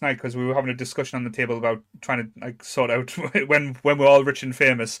it last night, because we were having a discussion on the table about trying to sort out when we're all rich and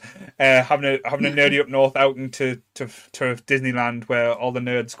famous, having a nerdy up north outing to Disneyland, where all the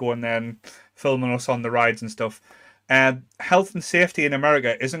nerds go in there and filming us on the rides and stuff. Health and safety in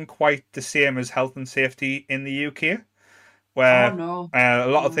America isn't quite the same as health and safety in the UK, where a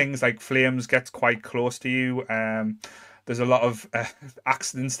lot of things like flames gets quite close to you. There's a lot of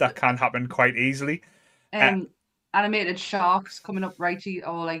accidents that can happen quite easily. animated sharks coming up right to you,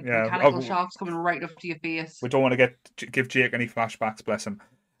 or like mechanical sharks coming right up to your face. We don't want to give Jake any flashbacks, bless him.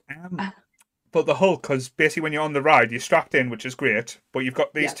 But the Hulk, because basically when you're on the ride, you're strapped in, which is great, but you've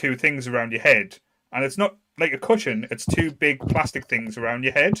got these two things around your head, and it's not like a cushion, it's two big plastic things around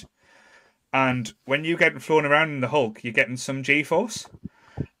your head. And when you get flown around in the Hulk, you're getting some G-force.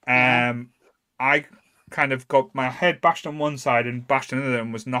 I kind of got my head bashed on one side and bashed another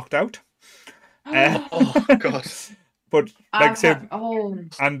and was knocked out. Oh God! But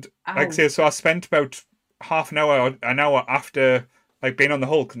so I spent about half an hour after like being on the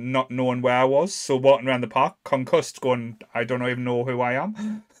Hulk, not knowing where I was. So walking around the park, concussed, going, I don't even know who I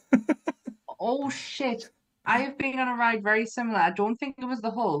am. Oh shit! I have been on a ride very similar. I don't think it was the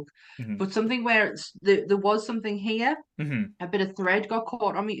Hulk, but something where there was something here. A bit of thread got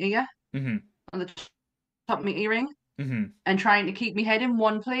caught on my ear, on the top of my earring, and trying to keep my head in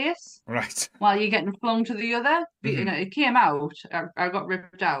one place. Right. While you're getting flung to the other. You know, it came out. I got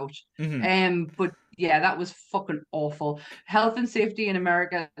ripped out. But yeah, that was fucking awful. Health and safety in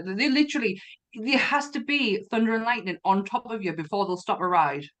America. They literally, there has to be thunder and lightning on top of you before they'll stop a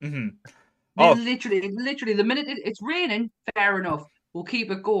ride. Literally, the minute it's raining, fair enough, we'll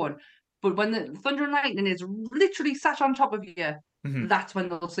keep it going. But when the thunder and lightning is literally sat on top of you, that's when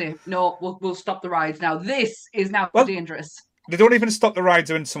they'll say, no, we'll stop the rides now. This is now dangerous. They don't even stop the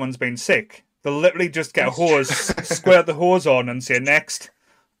rides when someone's been sick. They'll literally just get a hose, squirt the hose on and say, next.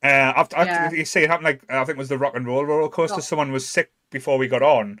 You see it happen, like, I think it was the Rock and Roller Coaster. Oh. Someone was sick before we got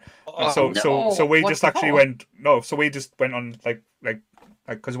on. So we just actually went on, like,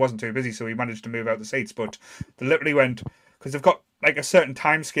 because it wasn't too busy, so we managed to move out the seats. But they literally went, because they've got like a certain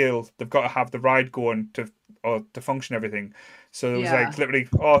time scale, they've got to have the ride going to function everything. So it was like literally,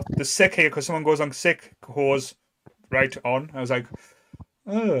 the sick here because someone goes on sick, hose right on. I was like,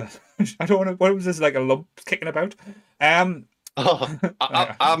 I don't want to. What was this, like a lump kicking about? I'm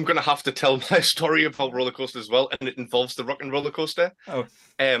going to have to tell my story about roller coasters as well, and it involves the Rock and Roller Coaster. Oh,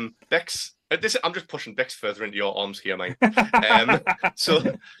 Bex. I'm just pushing Bex further into your arms here, mate.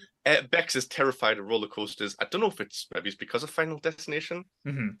 Bex is terrified of roller coasters. I don't know if it's because of Final Destination.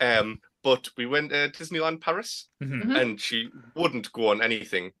 But we went to Disneyland Paris, and she wouldn't go on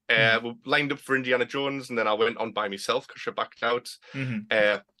anything. We lined up for Indiana Jones, and then I went on by myself because she backed out.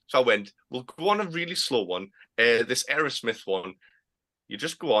 So I went, we'll go on a really slow one. This Aerosmith one, you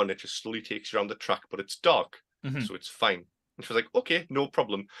just go on, it just slowly takes you around the track, but it's dark, so it's fine. And she was like, okay, no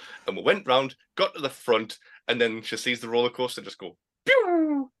problem. And we went round, got to the front, and then she sees the roller coaster just go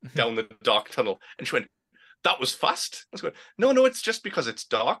pew, down the dark tunnel. And she went, that was fast. I was going, no, it's just because it's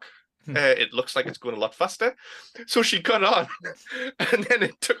dark. It looks like it's going a lot faster. So she got on, and then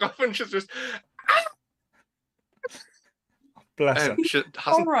it took off, and she's just... Bless her. She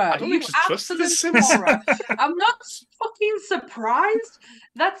hasn't, Laura, I don't think she's trusted the Sims. I'm not fucking surprised.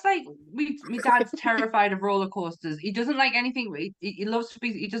 That's like my dad's terrified of roller coasters. He doesn't like anything. He loves to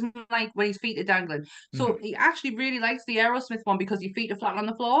be. He doesn't like when his feet are dangling. So he actually really likes the Aerosmith one because your feet are flat on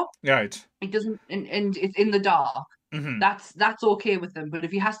the floor. Right. He doesn't, and it's in the dark. That's okay with him. But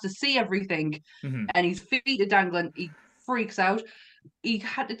if he has to see everything and his feet are dangling, he freaks out. He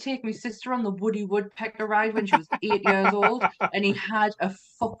had to take my sister on the Woody Woodpecker ride when she was 8 years old, and he had a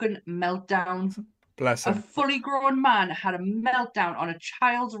fucking meltdown. Bless him. A fully grown man had a meltdown on a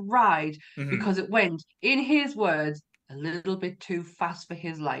child's ride because it went, in his words, a little bit too fast for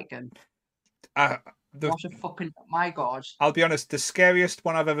his liking. What a fucking, my God. I'll be honest, the scariest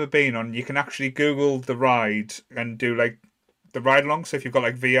one I've ever been on, you can actually Google the ride and do like the ride along. So if you've got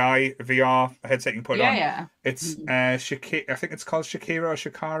like VR headset, you can put it on. It's Shakira, I think it's called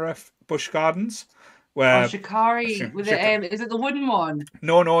Shakara Busch Gardens. Where Shikari is it the wooden one?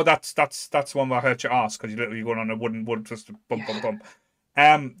 No, that's one where I hurt your ass because you're literally going on a wooden wood just to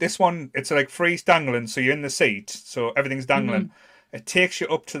bump. This one, it's like free dangling, so you're in the seat, so everything's dangling. It takes you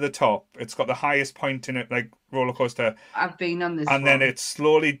up to the top. It's got the highest point in it, like roller coaster. I've been on this. And then it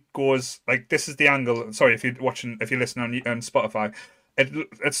slowly goes like this is the angle. Sorry if you're listening on Spotify,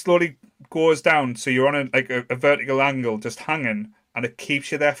 it slowly goes down. So you're on a vertical angle, just hanging, and it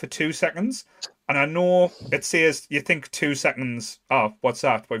keeps you there for 2 seconds. And I know it says you think 2 seconds. Oh, what's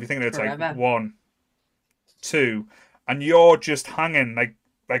that? But if you think that it's forever. Like 1, 2, and you're just hanging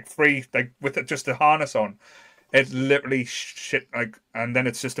like free, like with just a harness on. It literally and then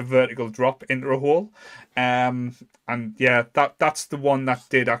it's just a vertical drop into a hole, and yeah, that's the one that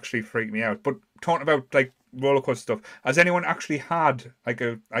did actually freak me out. But talking about like roller coaster stuff, has anyone actually had like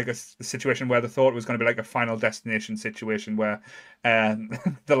a situation where they thought it was going to be like a Final Destination situation where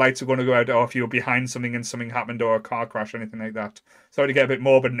the lights are going to go out, or if you were behind something and something happened, or a car crash or anything like that? Sorry to get a bit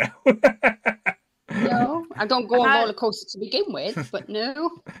morbid now. No, I don't go on roller coasters to begin with, but no.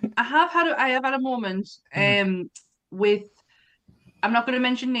 I have had a moment with, I'm not going to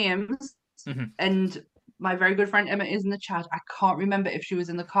mention names, and my very good friend Emma is in the chat. I can't remember if she was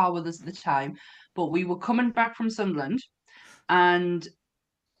in the car with us at the time, but we were coming back from Sunderland, and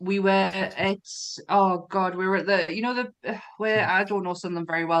we were at, oh God, we were at where I don't know Sunderland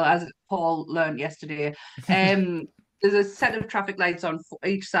very well, as Paul learned yesterday. There's a set of traffic lights on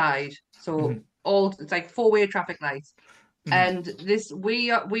each side, so it's like 4-way traffic lights. And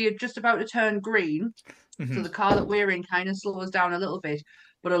we are just about to turn green, so the car that we're in kind of slows down a little bit,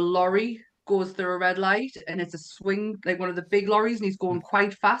 but a lorry goes through a red light, and it's a swing, like one of the big lorries, and he's going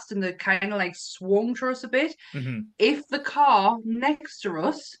quite fast, and they kind of like swung to us a bit. If the car next to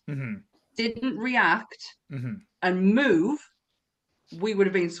us didn't react and move, we would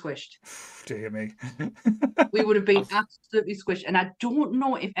have been squished. Dear me. We would have been absolutely squished. And I don't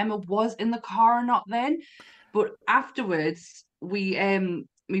know if Emma was in the car or not then, but afterwards, my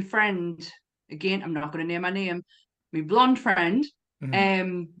friend, again, I'm not going to name my name, my blonde friend,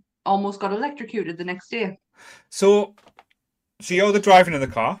 almost got electrocuted the next day. So you're the driving in the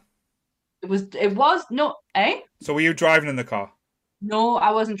car? It was no, eh? So were you driving in the car? No,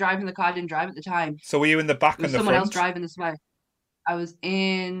 I wasn't driving the car. I didn't drive at the time. So were you in the back and the front? Someone else driving this way. I was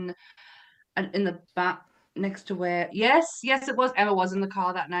in the back next to where. Yes, it was. Emma was in the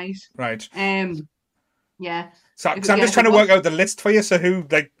car that night. Right. Yeah. So I'm just trying to work out the list for you. So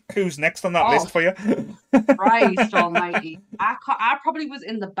who's next on that list for you? Christ almighty. I probably was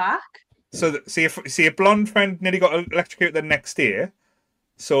in the back. So your blonde friend nearly got electrocuted the next day.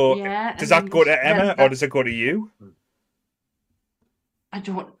 So does that go to Emma or does it go to you? I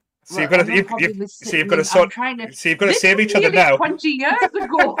don't. So you've got to save each other now. 20 years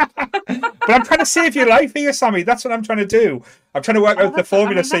ago. But I'm trying to save your life here, Sammy. That's what I'm trying to do. I'm trying to work out the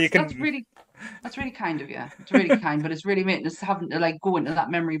formula so you can. That's really kind of you. It's really kind, but it's really making us having to like go into that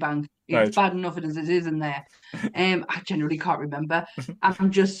memory bank. It's bad enough as it is in there. I generally can't remember.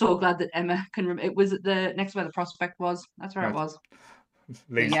 I'm just so glad that Emma can remember. It was at the next where the Prospect was. That's where it was.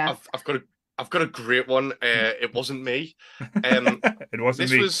 Yeah. I've got a great one. It wasn't me. It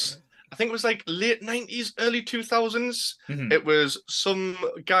wasn't me. I think it was like late 90s, early 2000s. It was some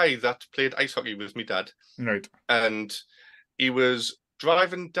guy that played ice hockey with me dad. Right. And he was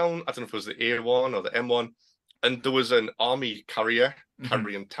driving down, I don't know if it was the A1 or the M1, and there was an army carrier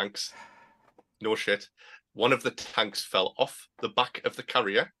carrying tanks. No shit. One of the tanks fell off the back of the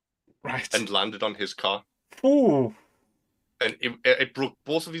carrier and landed on his car. Oh. And it broke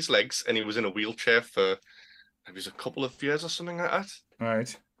both of his legs, and he was in a wheelchair for maybe a couple of years or something like that.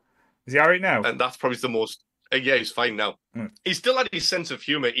 Right. Is he all right now? And that's probably the most... yeah, he's fine now. He still had his sense of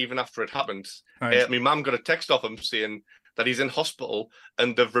humour even after it happened. Right. My mum got a text off him saying that he's in hospital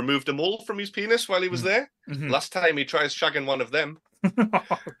and they've removed a mole from his penis while he was there. Last time he tries shagging one of them.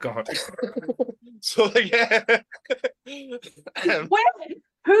 Oh, God. So, yeah.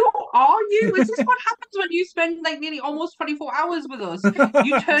 Who are you? Is this what happens when you spend like nearly almost 24 hours with us?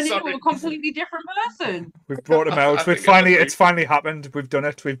 You turn into a completely different person. We've brought him out. It's finally happened. We've done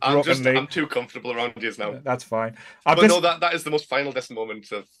it. I'm too comfortable around you now. That's fine. No, that is the most final destined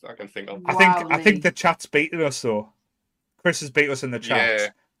moment I can think of. I think the chat's beating us though. Chris has beat us in the chat. Yeah.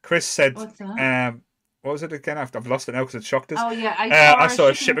 Chris said, "What's that? What was it again? I've lost it now because it shocked us." Oh yeah, I saw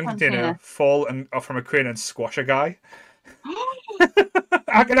a shipping container fall from a crane and squash a guy.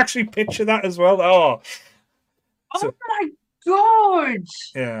 I can actually picture that as well. Oh my God!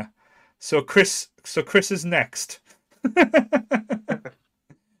 Yeah. So Chris is next. I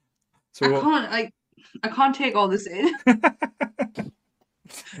can't take all this in.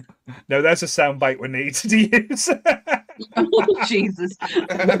 No, there's a soundbite we need to use. Oh, Jesus.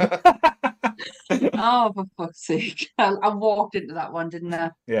 Oh, for fuck's sake. I walked into that one, didn't I?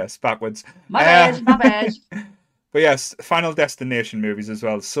 Yes, backwards. My bad. But yes, Final Destination movies as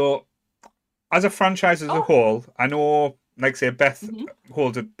well. So, as a franchise as a whole, I know, like say, Beth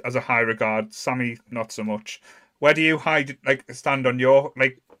holds it as a high regard. Sammy, not so much. Where do you stand on your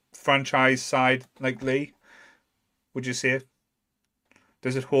franchise side, Lee? Would you say?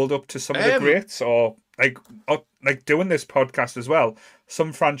 Does it hold up to some of the greats, or doing this podcast as well?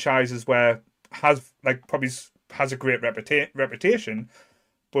 Some franchises where probably has a great reputation,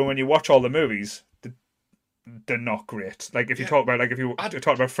 but when you watch all the movies, they're not great. If you talk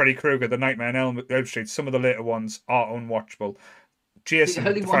about Freddy Krueger, The Nightmare on Elm Street, some of the later ones are unwatchable. Jason,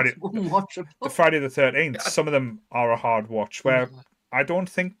 the Friday the 13th, some of them are a hard watch. Where I don't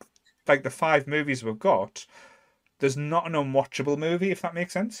think the 5 movies we've got, there's not an unwatchable movie, if that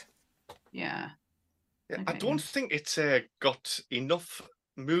makes sense. Yeah. I don't think it's got enough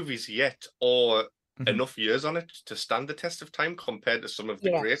movies yet, or enough years on it to stand the test of time compared to some of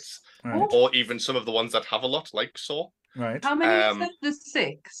the Yes. greats, Right. or even some of the ones that have a lot, like Saw. Right. How many is there? There's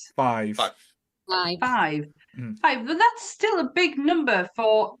 6. 5. 5. 5. Mm. 5, but that's still a big number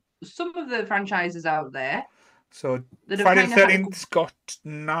for some of the franchises out there. So that have Friday the kinda had a 13th's got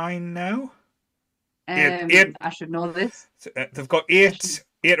 9 now. Eight. I should know this. So, they've got 8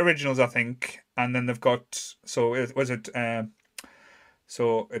 originals, I think, and then they've got so it's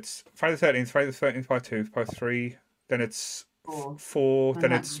Friday the 13th Part 2, Part 3, then it's 4,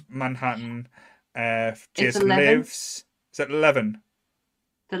 then it's Manhattan. Jason 11. Lives. Is that 11?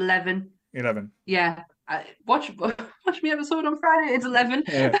 11. 11. Yeah. Watch me episode on Friday. It's 11.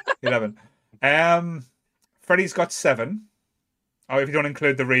 Yeah, 11. Freddy's got 7. Oh, if you don't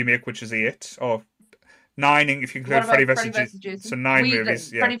include the remake, which is 8, or 9 if you include Freddy versus Jason. So 9 movies.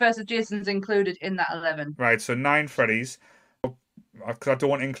 Freddy versus Jason's included in that 11. Right, so 9 Freddys. Because I don't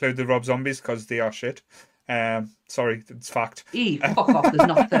want to include the Rob Zombies because they are shit. Sorry, it's fact. Fuck off. There's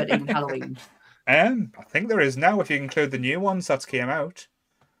not 13 Halloween. I think there is now if you include the new ones that's came out.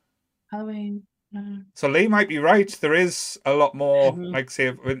 Halloween. No. So Lee might be right. There is a lot more, like say,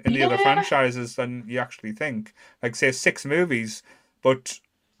 in the other franchises than you actually think. Like say 6 movies, but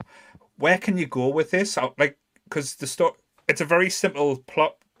where can you go with this? Like, because it's a very simple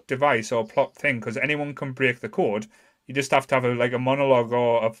plot device or plot thing. Because anyone can break the code. You just have to have a monologue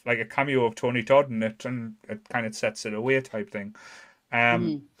or a cameo of Tony Todd in it, and it kind of sets it away type thing.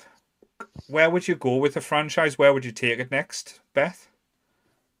 Where would you go with the franchise? Where would you take it next, Beth?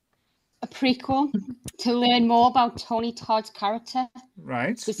 A prequel to learn more about Tony Todd's character.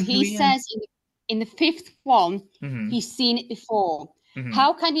 Right. Because he says in the 5th one, he's seen it before.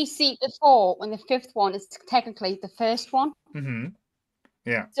 How can he see it before when the 5th one is technically the first one?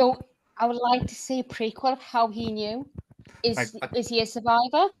 Yeah. So I would like to see a prequel of how he knew. Is he a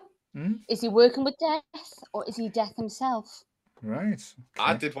survivor? Is he working with death, or is he death himself? Right. Okay.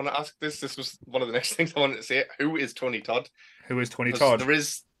 I did want to ask this. This was one of the next things I wanted to say. Who is Tony Todd? Who is Tony Todd?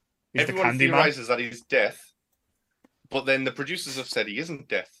 He's everyone theorizes that he's death, but then the producers have said he isn't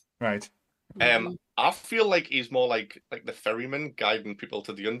death. Right. I feel like he's more like the ferryman guiding people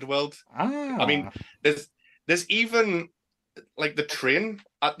to the underworld. I mean, there's even like the train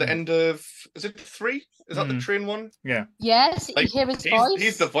at the end of, is it 3? Is that the train one? Yeah. Yes, you hear his voice.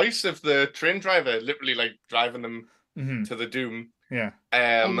 He's the voice of the train driver, literally like driving them to the doom. Yeah.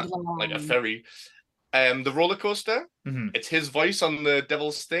 Like a ferry. The roller coaster, it's his voice on the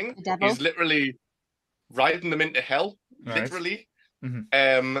Devil's Thing. He's literally riding them into hell, literally.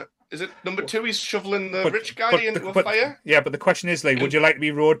 Is it number 2? He's shoveling the rich guy into a fire. Yeah, but the question is, Lee, would you like to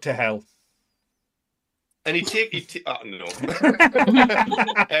be rode to hell? And oh no.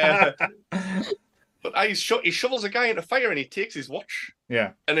 But he shovels a guy into fire and he takes his watch.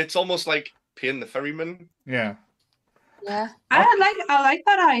 Yeah. And it's almost like paying the ferryman. Yeah. Yeah. I like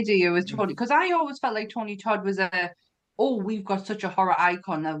that idea with Tony, because I always felt like Tony Todd was we've got such a horror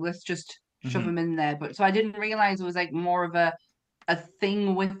icon now, let's just shove him in there. But so I didn't realize it was like more of a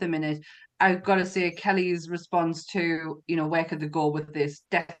thing with them in it. I've got to say Kelly's response to, where could they go with this?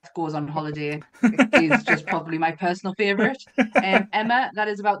 Death Goes on Holiday is just probably my personal favourite. Emma, that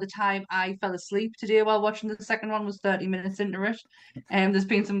is about the time I fell asleep today while watching the second one, was 30 minutes into it. There's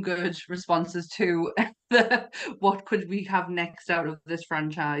been some good responses to what could we have next out of this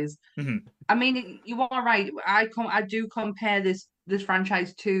franchise. I mean, you are right. I do compare this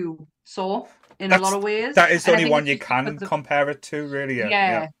franchise to Saw in a lot of ways. That is the only one you can compare it to, really.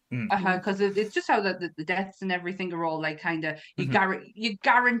 Yeah. Because it's just how the deaths and everything are all like kind of you're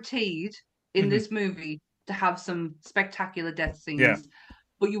guaranteed in this movie to have some spectacular death scenes. Yeah.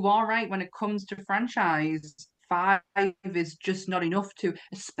 But you are right, when it comes to franchise, 5 is just not enough to,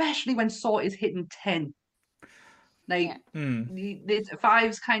 especially when Saw is hitting 10. Like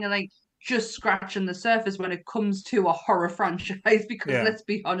 5's kind of like just scratching the surface when it comes to a horror franchise, because let's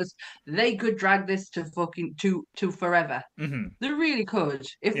be honest, they could drag this to fucking to forever. They really could.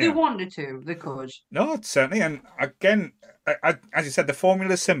 If they wanted to, they could. No, certainly. And again, as you said, the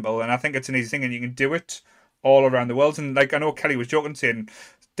formula is simple, and I think it's an easy thing, and you can do it all around the world. And like I know Kelly was joking, saying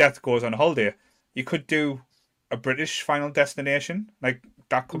Death Goes on Holiday. You could do a British Final Destination, like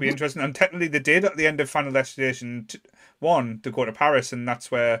that could be interesting. And technically, they did at the end of Final Destination 1 to go to Paris, and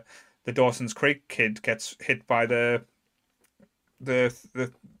that's where the Dawson's Creek kid gets hit by the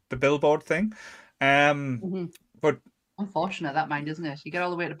billboard thing. But unfortunate that mind, isn't it? You get all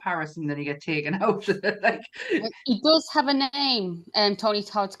the way to Paris and then you get taken out. Like he does have a name, Tony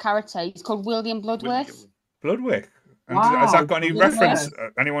Todd's character. He's called William Bloodworth. Bloodworth. Wow. Has that got any reference?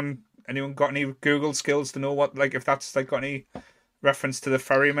 Anyone got any Google skills to know what, like, if that's like got any reference to the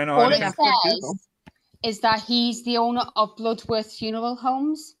ferryman or All anything? is that he's the owner of Bloodworth Funeral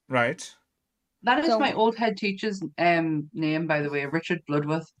Homes. Right. That is my old head teacher's name, by the way, Richard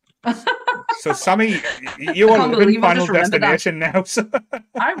Bloodworth. So, Sammy, you are living Final Destination now. So.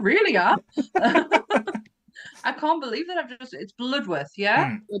 I really am. I can't believe that it's Bloodworth,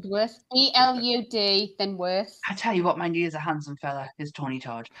 yeah? Bloodworth. E-L-U-D, then Worth. I tell you what, mind you, is a handsome fella, is Tony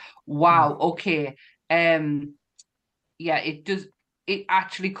Todd. Wow, okay. Yeah, it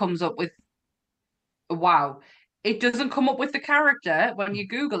actually comes up with, wow. It doesn't come up with the character when you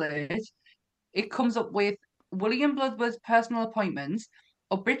Google it. It comes up with William Bloodworth's personal appointments,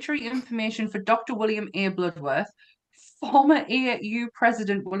 obituary information for Dr. William A. Bloodworth, former AU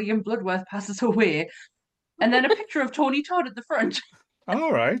President William Bloodworth passes away, and then a picture of Tony Todd at the front.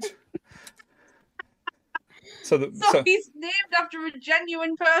 All right. So he's named after a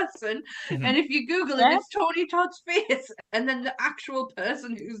genuine person, and if you Google it, it's Tony Todd's face, and then the actual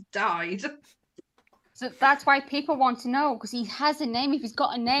person who's died. So that's why people want to know, because he has a name. If he's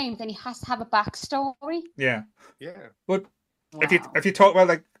got a name, then he has to have a backstory. Yeah. Yeah. But if you talk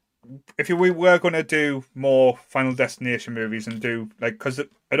about if we were going to do more Final Destination movies and do because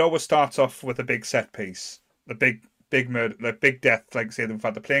it always starts off with a big set piece, the big murder, the big death. Like say we've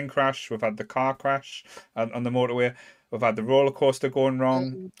had the plane crash, we've had the car crash on the motorway, we've had the roller coaster going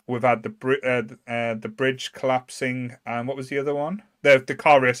wrong, we've had the bridge collapsing, and what was the other one? The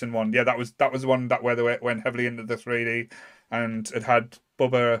car racing one. Yeah, that was the one where they went heavily into the 3D, and it had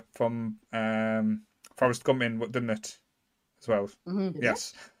Bubba from Forrest Gump in, didn't it? As well. Mm-hmm.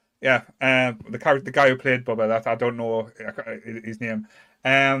 Yes. Yeah. The guy who played Bubba, that I don't know his name.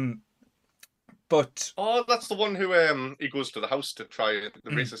 But that's the one who he goes to the house to try the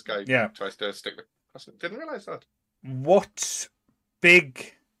racist guy. Yeah. Tries to stick the. Didn't realize that. What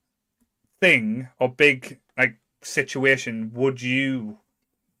big thing or big situation would you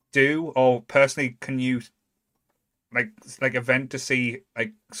do, or personally can you event to see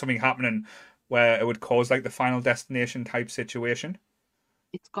something happening where it would cause the Final Destination type situation?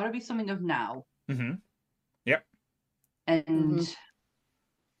 It's got to be something of now. Mm-hmm. Yep. And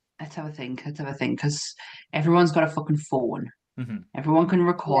let's have a think, because everyone's got a fucking phone. Mm-hmm. Everyone can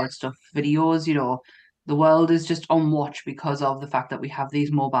record stuff, videos, the world is just on watch because of the fact that we have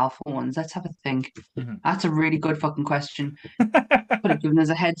these mobile phones. Let's have a think. Mm-hmm. That's a really good fucking question. Could have given us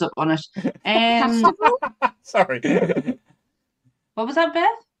a heads up on it. Sorry. What was that, Beth?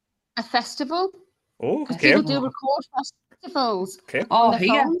 A festival. Oh, okay. People do record festivals. Okay. Oh,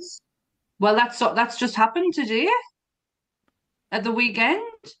 yeah. Well, that's just happened today. At the weekend,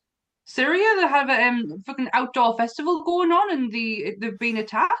 Syria, they have a fucking outdoor festival going on, and they've been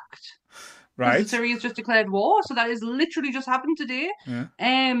attacked. Right. Syria's just declared war, so that has literally just happened today.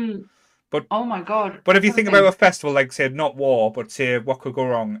 Yeah. But oh my god! But if you think about a festival, say not war, but say what could go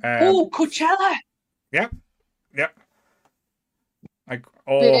wrong? Coachella. Yep.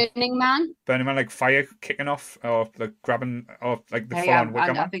 Burning Man, fire kicking off, or grabbing, or the full-on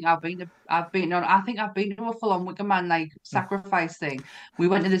Wicker Man. I think I've been to a full-on Wicker Man sacrifice thing. We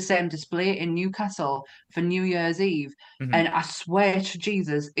went to the same display in Newcastle for New Year's Eve, and I swear to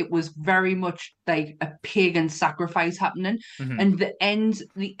Jesus, it was very much like a pagan sacrifice happening. And the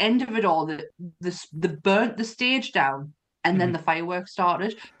end of it all, the burnt the stage down. And then the fireworks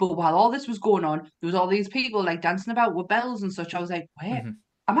started. But while all this was going on, there was all these people dancing about with bells and such. I was like, wait,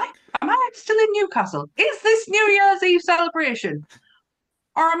 am I still in Newcastle? Is this New Year's Eve celebration?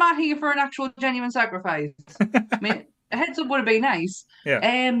 Or am I here for an actual genuine sacrifice? I mean, a heads up would be nice. Yeah.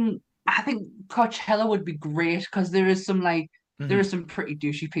 I think Coachella would be great because there is some there are some pretty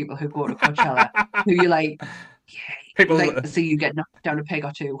douchey people who go to Coachella who you people see you get knocked down a peg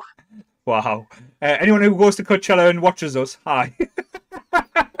or two. Wow. Anyone who goes to Coachella and watches us, hi.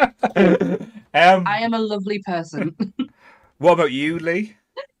 I am a lovely person. What about you, Lee?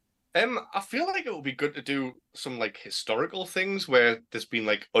 I feel like it would be good to do some historical things where there's been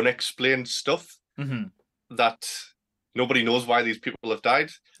unexplained stuff that nobody knows why these people have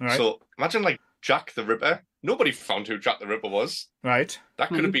died. Right. So imagine Jack the Ripper. Nobody found who Jack the Ripper was. Right. That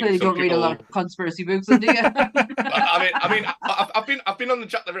could have been. You don't read a lot of conspiracy books, do you? I've been on the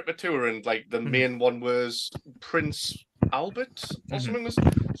Jack the Ripper tour, and the main one was Prince Albert or something. Was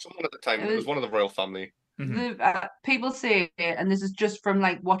someone at the time? It was one of the royal family. People say, and this is just from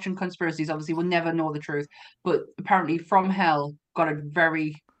watching conspiracies. Obviously, we'll never know the truth, but apparently, From Hell got it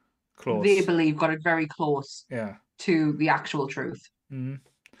very close. They believe got it very close. Yeah. To the actual truth.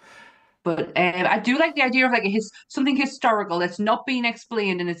 But I do like the idea of something historical that's not being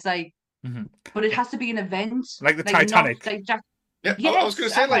explained, and it's but it has to be an event, like the Titanic. Yeah, I was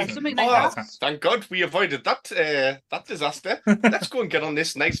going to say something like that. Thank God we avoided that disaster. Let's go and get on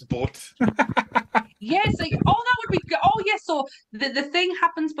this nice boat. Yes, like that would be good. Oh yes, so the thing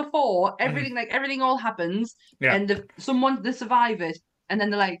happens before everything, like everything all happens, and they survive it, and then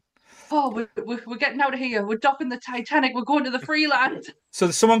they're like, oh, we're getting out of here. We're docking the Titanic. We're going to the free land.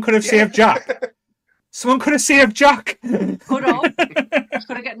 So someone could have saved Jack. Someone could have saved Jack. Could have.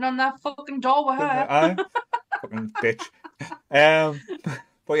 Could have gotten on that fucking door with her. Fucking bitch.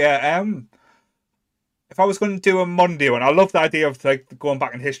 But yeah, if I was going to do a Monday one, I love the idea of like going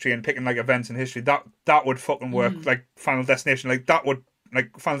back in history and picking like events in history. That would fucking work. Like Final Destination,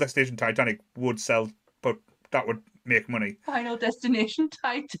 Final Destination Titanic would sell, but that would make money. Final Destination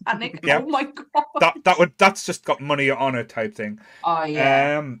Titanic. Yeah. Oh my god. That's just got money on it type thing. Oh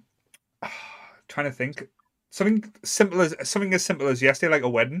yeah. Trying to think. Something as simple as yesterday, like a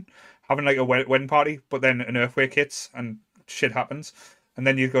wedding, having like a wedding party, but then an earthquake hits and shit happens, and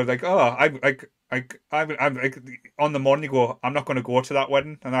then you go like, oh, I'm on the morning you go, I'm not going to go to that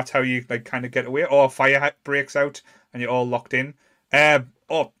wedding, and that's how you like kind of get away. Or fire breaks out and you're all locked in. Not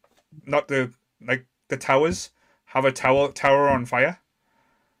the towers have a tower on fire.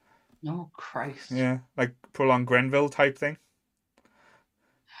 Oh Christ! Yeah, like prolonged Grenville type thing.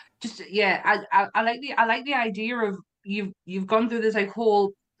 Just I like the idea of you've gone through this like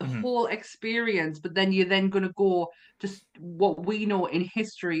whole experience, but then you're then gonna go just what we know in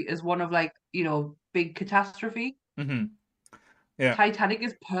history as one of like, you know, big catastrophe. Yeah, Titanic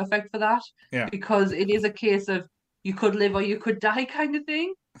is perfect for that. Yeah, because it is a case of you could live or you could die kind of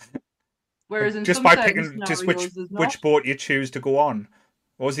thing. Whereas in just by picking just which boat you choose to go on.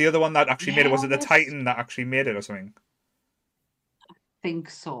 What was the other one that actually made it? Was it the Titan that actually made it or something?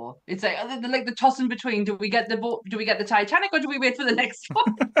 Think so. It's like the toss in between. Do we get the boat? Do we get the Titanic, or do we wait for the next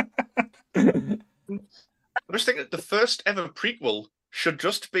one? I was thinking the first ever prequel should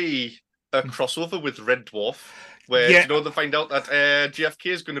just be a crossover with Red Dwarf, where they find out that JFK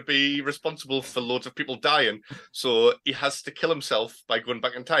is going to be responsible for loads of people dying, so he has to kill himself by going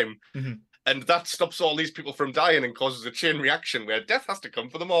back in time, and that stops all these people from dying and causes a chain reaction where death has to come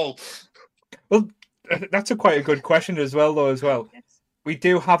for them all. Well, that's quite a good question as well, though. As well. We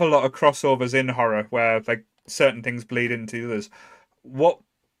do have a lot of crossovers in horror where like certain things bleed into others. What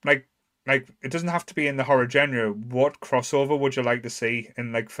like it doesn't have to be in the horror genre. What crossover would you like to see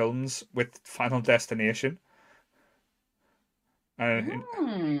in like films with Final Destination? I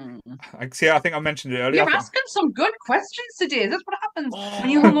think I mentioned it earlier. You're asking some good questions today. That's what happens when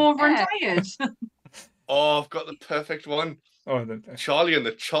you hungover and tired. I've got the perfect one. Charlie and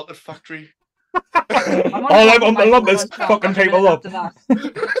the Chocolate Factory. I love this fucking people up.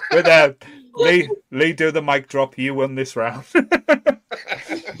 With Lee do the mic drop. You won this round. You have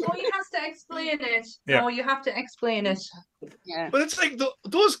to explain it. Yeah. No, you have to explain it. Yeah. But it's like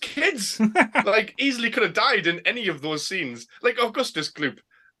those kids, like easily could have died in any of those scenes. Like Augustus Gloop,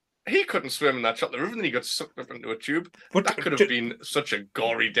 he couldn't swim in that chocolate river, and he got sucked up into a tube. But that could have been such a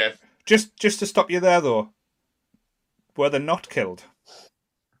gory death. Just to stop you there, though, were they not killed?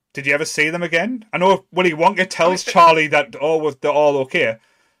 Did you ever see them again? I know Willy Wonka tells Charlie that they're all okay.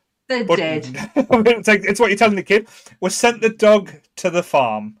 They're dead. It's what you're telling the kid. We sent the dog to the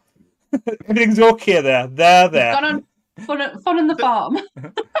farm. Everything's okay there. They're there. Fun in the farm.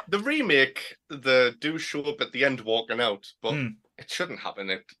 The remake, they do show up at the end walking out, but it shouldn't happen.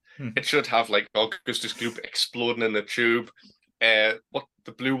 It should have like Augustus Gloop exploding in the tube. What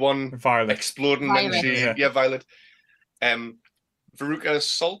the blue one? Violet. Exploding and Violet. Veruca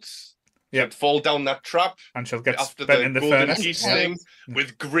Salt she'd fall down that trap, and she'll get after spent the in the golden furnace. geese thing,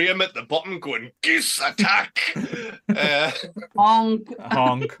 with Graham at the bottom going geese attack. Honk.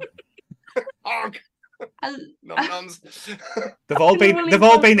 Honk. Honk. Nums. They've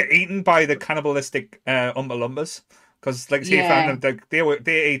all been eaten by the cannibalistic Oompa Loompas. Because, like, they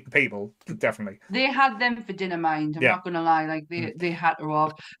ate people, definitely. They had them for dinner, mind. I'm not going to lie. Like, they had her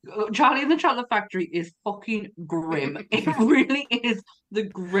off. Charlie and the Chocolate Factory is fucking grim. It really is the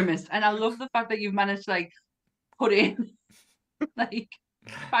grimmest. And I love the fact that you've managed to, like, put in, like,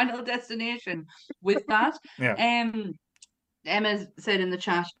 Final Destination with that. Yeah. Emma said in the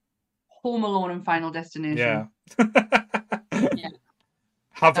chat, Home Alone and Final Destination. Yeah. Yeah.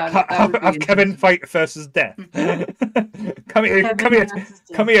 Have Kevin fight versus death. Come here,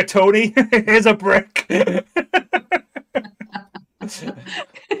 Tony. Here's a brick. I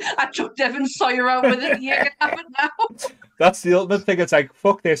took Devon Sawyer out with it. You can have it now. That's the ultimate thing. It's like,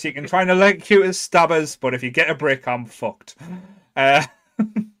 fuck this. You can try and electrocute as stabbers, but if you get a brick, I'm fucked. But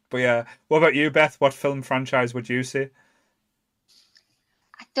yeah, what about you, Beth? What film franchise would you say?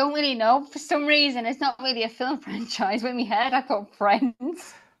 I don't really know. For some reason, it's not really a film franchise. In my head, I thought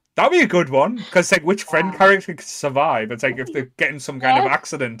Friends. That'd be a good one, because like, which friend character could survive? It's like if they're getting some kind of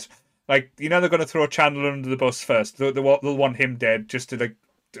accident, Like, you know, they're going to throw Chandler under the bus first. They'll want him dead just to like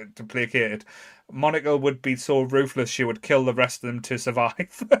to placate it. Monica would be so ruthless she would kill the rest of them to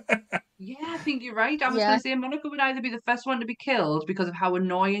survive. Yeah, I think you're right. I was going to say Monica would either be the first one to be killed because of how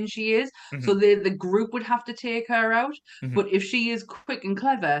annoying she is, so the group would have to take her out. But if she is quick and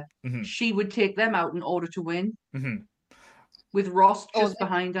clever, she would take them out in order to win. With Ross just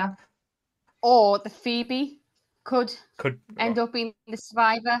behind her. Or the Phoebe could end up being the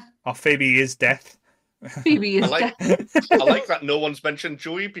survivor. Or Phoebe is death. Phoebe is death. I like that no one's mentioned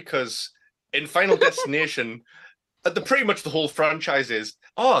Joey, because in Final Destination, pretty much the whole franchise is,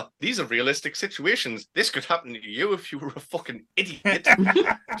 these are realistic situations. This could happen to you if you were a fucking idiot.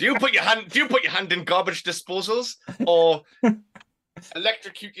 Do you put your hand in garbage disposals or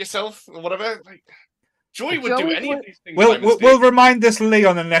electrocute yourself or whatever? Like, Joey would do any of these things. We'll remind this Lee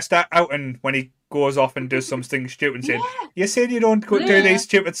on the next outing when he goes off and does something stupid and saying, "You said you don't do these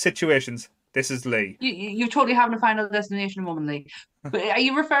stupid situations." This is Lee. You're totally having a Final Destination moment, Lee. But are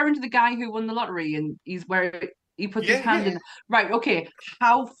you referring to the guy who won the lottery and he's where he puts his hand in? Right, okay.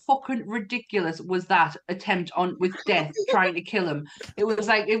 How fucking ridiculous was that attempt with death trying to kill him? It was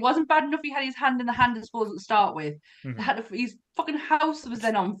like, it wasn't bad enough he had his hand in the hand disposal to start with. His fucking house was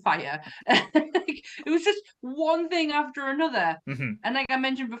then on fire. It was just one thing after another. And like I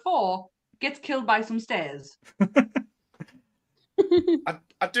mentioned before, gets killed by some stairs.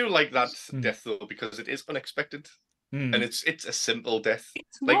 I do like that death though, because it is unexpected, and it's a simple death.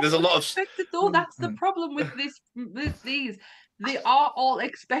 It's like there's a lot of unexpected though. That's the problem with these. They are all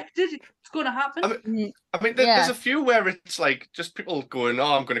expected. It's going to happen. There's a few where it's like just people going,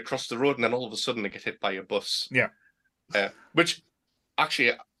 "Oh, I'm going to cross the road," and then all of a sudden they get hit by a bus. Yeah, which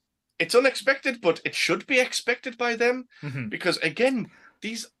actually it's unexpected, but it should be expected by them because again,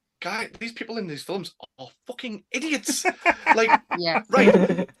 these people in these films are fucking idiots. Like,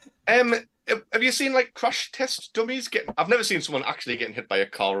 right. Have you seen like crash test dummies I've never seen someone actually getting hit by a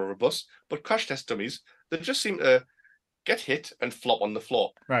car or a bus, but crash test dummies, they just seem to get hit and flop on the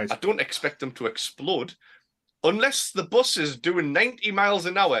floor. Right. I don't expect them to explode unless the bus is doing 90 miles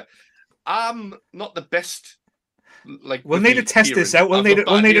an hour. I'm not the best. Like, we'll need to test this out. We'll need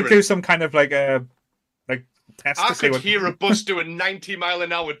to do some kind of like test. I could hear a bus doing 90 mile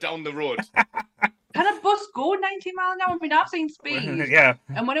an hour down the road. Can a bus go 90 mile an hour? I mean, I've seen speed. Yeah.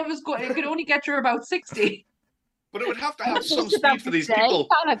 And when it was going, it could only get you about 60. But it would have to have some speed for these people.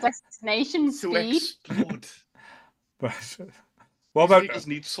 Final Destination speed. Explode. But what about? People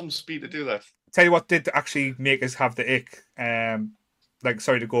need some speed to do that. Tell you what did actually make us have the ick.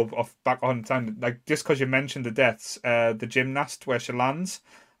 Sorry to go back on time. Like, just because you mentioned the deaths, the gymnast where she lands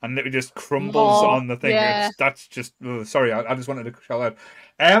and literally just crumbles on the thing. Yeah. That's just sorry. I just wanted to shout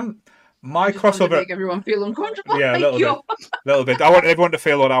out. My crossover to make everyone feel uncomfortable. Yeah, a little bit. I want everyone to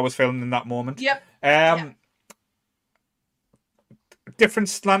feel what I was feeling in that moment. Yep. Different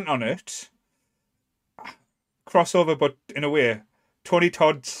slant on it. Crossover, but in a way, Tony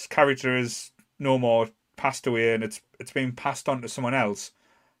Todd's character is no more, passed away, and it's been passed on to someone else.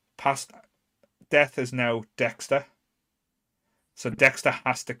 Death is now Dexter. So Dexter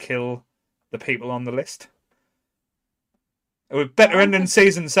has to kill the people on the list. It was better ending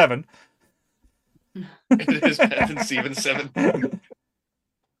season 7. It is better than season 7.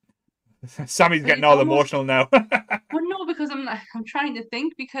 Sammy's getting all emotional now. Well, no, because I'm trying to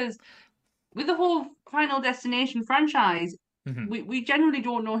think, because with the whole Final Destination franchise, we generally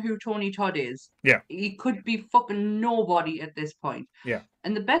don't know who Tony Todd is. Yeah. He could be fucking nobody at this point. Yeah.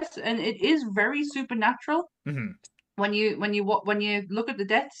 And it is very supernatural. When you look at the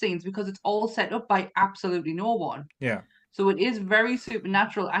death scenes, because it's all set up by absolutely no one. Yeah. So it is very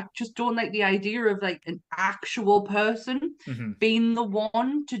supernatural. I just don't like the idea of like an actual person being the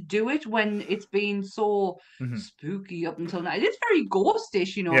one to do it when it's been so spooky up until now. It is very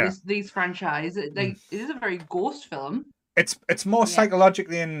ghostish, these franchise. It is a very ghost film. It's more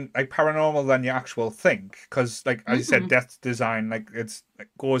psychologically and like paranormal than you actual think, because like as you said, death design it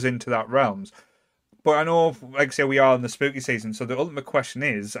goes into that realms. But I know, like I say, we are in the spooky season, so the ultimate question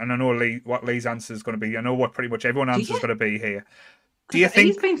is, and I know what Lee's answer is going to be. I know what pretty much everyone's answer is going to be here. Do you think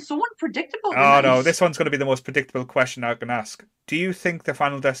he's been so unpredictable? Oh no, this one's going to be the most predictable question I can ask. Do you think the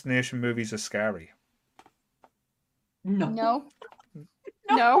Final Destination movies are scary? No.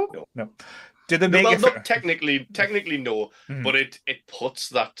 Do they make it? Not technically no, but it puts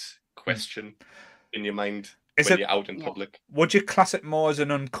that question in your mind. When you're out in public. Would you class it more as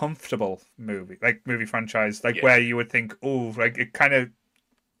an uncomfortable movie franchise, where you would think, it kind of,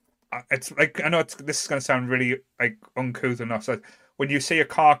 it's like, I know this is going to sound really like uncouth enough. So when you see a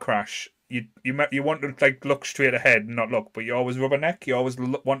car crash, you want to like look straight ahead and not look, but you always rubberneck. You always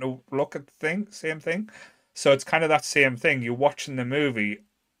want to look at the same thing. So it's kind of that same thing. You're watching the movie,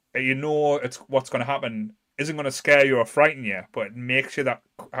 you know it's what's going to happen. Isn't going to scare you or frighten you, but it makes you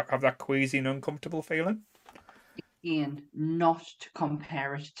have that queasy and uncomfortable feeling. Ian, not to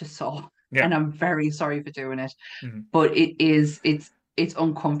compare it to Saw, yeah. and I'm very sorry for doing it, but it's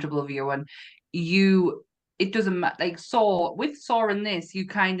uncomfortable viewing. It doesn't matter. Like Saw, with Saw and this, you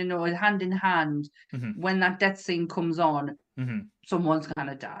kind of know hand in hand when that death scene comes on, someone's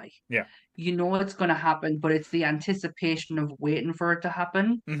gonna die. Yeah, you know it's gonna happen, but it's the anticipation of waiting for it to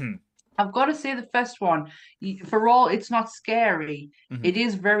happen. I've got to say, the first one, for all it's not scary, it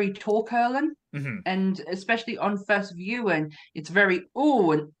is very toe curling, and especially on first viewing, it's very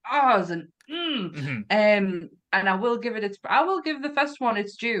and ahs and and I will give the first one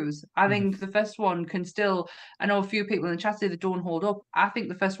its dues. I think the first one can still. I know a few people in the chat say they don't hold up. I think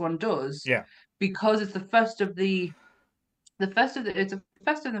the first one does, because it's the first of the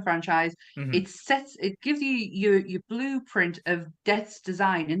franchise. It gives you your blueprint of Death's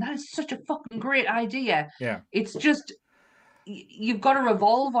design, and that is such a fucking great idea. It's just you've got to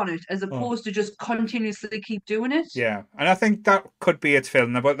revolve on it as opposed to just continuously keep doing it. And I think that could be its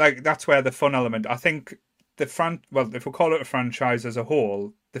film, but like that's where the fun element. I think if we call it a franchise as a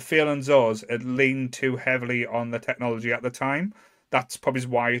whole, the feelings it leaned too heavily on the technology at the time. That's probably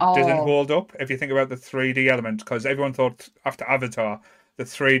why it didn't hold up. If you think about the 3D element, because everyone thought after Avatar, the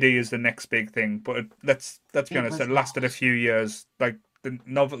 3D is the next big thing. But let's be honest, it lasted a few years. Like the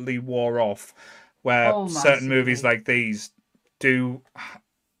novelty wore off, where certain movies like these do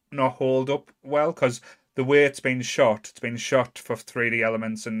not hold up well because the way it's been shot for 3D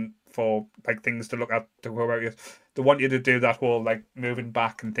elements and for like things to look at to go about you. They want you to do that whole like moving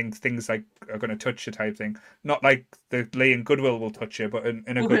back and things like are going to touch you type thing. Not like the Lee and Goodwill will touch you, but in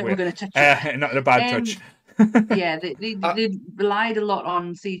a good way. We're going to touch you. Not in a bad touch. They relied a lot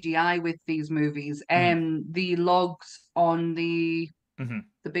on CGI with these movies. The logs on the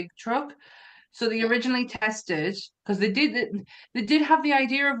big truck. So they originally tested, because they did have the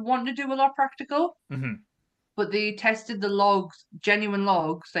idea of wanting to do a lot practical, but they tested the logs, genuine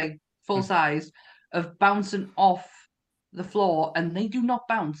logs, like full size, of bouncing off the floor, and they do not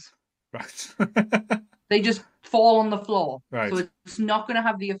bounce. Right. They just fall on the floor. Right. So it's not going to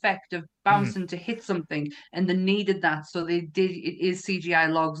have the effect of bouncing to hit something, and they needed that. So it is CGI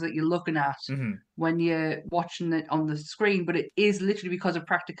logs that you're looking at when you're watching it on the screen, but it is literally because of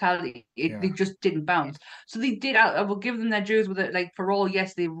practicality. They just didn't bounce. So they did. I will give them their dues with it. Like for all,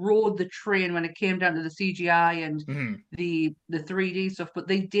 yes, they rode the train when it came down to the CGI and the 3D stuff, but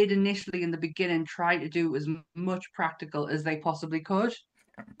they did initially in the beginning try to do as much practical as they possibly could.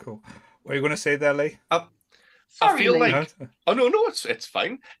 Cool. What are you going to say there, Lee? I feel like it's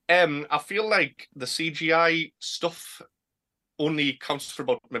fine. I feel like the CGI stuff only counts for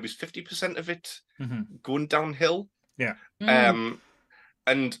about maybe 50% of it going downhill. Yeah.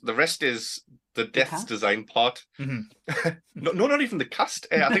 And the rest is the Death's design part. No, not even the cast.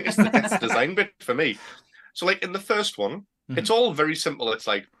 I think it's the Death's design bit for me. So like in the first one, it's all very simple. It's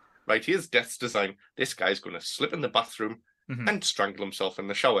like, right, here's Death's design. This guy's going to slip in the bathroom and strangle himself in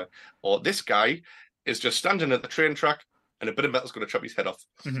the shower. Or this guy is just standing at the train track and a bit of metal's going to chop his head off.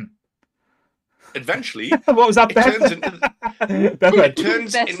 Eventually, what was that? It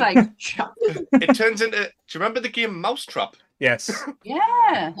turns into. Do you remember the game Mousetrap? Yes.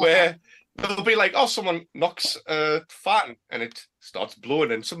 Yeah. Where they'll be like, someone knocks a fan and it starts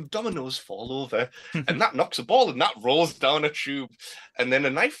blowing and some dominoes fall over and that knocks a ball and that rolls down a tube and then a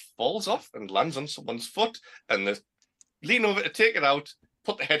knife falls off and lands on someone's foot and they lean over to take it out,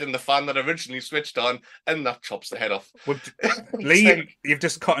 put the head in the fan that originally switched on, and that chops the head off. Lee, you've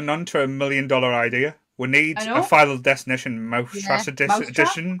just caught on to $1 million idea. We need a Final Destination Mousetrap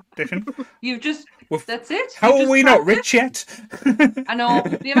edition. That's it. How are we not rich yet? I know.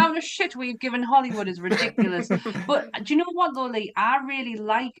 The amount of shit we've given Hollywood is ridiculous. But do you know what, though, Lee? I really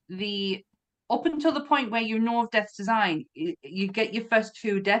like up until the point where you know of Death's design, you get your first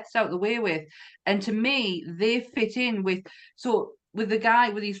two deaths out the way with. And to me, they fit in with the guy,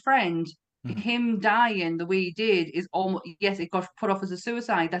 with his friend, him dying the way he did is almost, yes, it got put off as a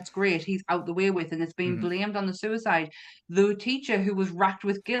suicide. That's great. He's out the way with, and it's being blamed on the suicide. The teacher who was racked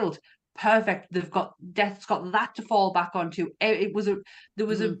with guilt, perfect. Death's got that to fall back onto.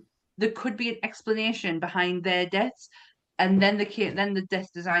 There could be an explanation behind their deaths. And then the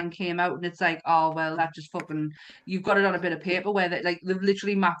Death design came out, and it's like, oh well, that just fucking, you've got it on a bit of paper where they've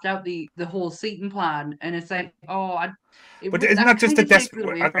literally mapped out the whole seating plan, and it's like, but isn't that just a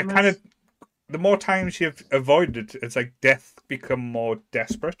desperate? Kind of, the more times you've avoided it, it's like Death become more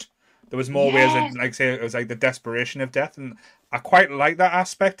desperate. there was more ways, and like say it was like the desperation of death, and I quite like that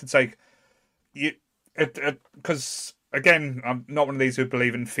aspect. It's like because again, I'm not one of these who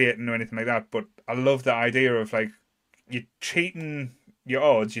believe in fate or anything like that, but I love the idea of like you're cheating your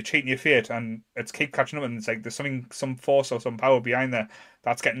odds, you're cheating your fate, and it's keep catching up, and it's like there's some force or some power behind there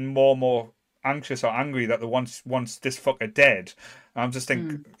that's getting more and more anxious or angry that they wants this fucker dead. And I'm just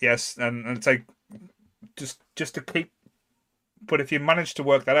thinking, yes, and it's like just to keep. But if you manage to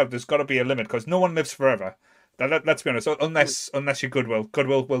work that out, there's got to be a limit because no one lives forever. Let's be honest. Unless you're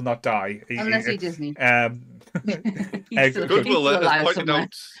Goodwill will not die. Unless you're Disney. Goodwill has pointed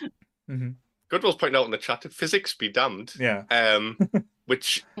out. Goodwill's pointing out in the chat, physics be damned. Yeah.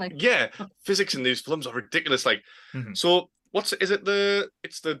 Which physics in these films are ridiculous. Like, so it's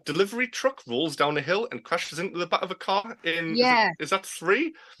the delivery truck rolls down a hill and crashes into the back of a car in. Is that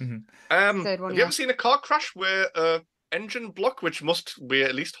 3? Have you ever seen a car crash where engine block, which must weigh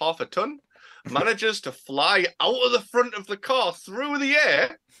at least half a ton, manages to fly out of the front of the car through the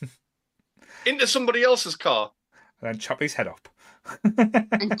air into somebody else's car and then chop his head up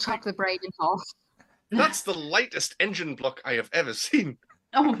and chop the brain in half? That's the lightest engine block I have ever seen.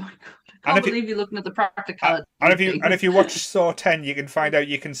 Oh my god! I can't believe you're looking at the practicality. And if you watch Saw 10, you can find out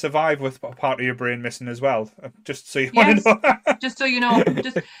you can survive with part of your brain missing as well. Just so you want to know. Just so you know.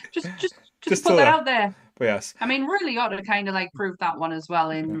 Just put that out there. But yes. I mean, really ought to kind of like prove that one as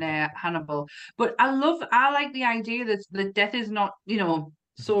well in Hannibal. But I like the idea that the death is not,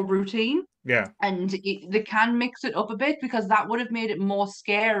 so routine. Yeah. And they can mix it up a bit because that would have made it more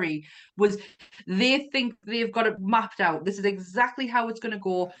scary. Was they think they've got it mapped out. This is exactly how it's going to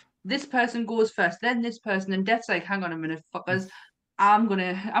go. This person goes first, then this person, and Death's like, hang on a minute, fuckers. I'm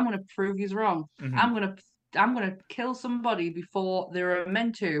gonna prove he's wrong. I'm gonna kill somebody before they're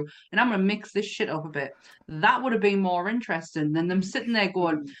meant to, and I'm gonna mix this shit up a bit. That would have been more interesting than them sitting there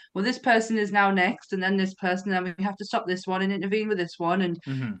going, well, this person is now next, and then this person, and we have to stop this one and intervene with this one, and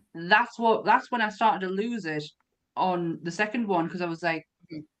that's when I started to lose it on the second one because I was like,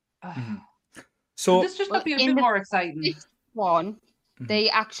 so this just might be a bit more exciting. This one,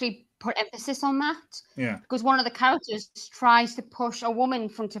 they actually put emphasis on that. Yeah, because one of the characters tries to push a woman in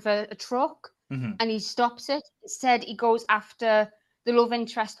front of a truck. And he stops it. Instead, he goes after the love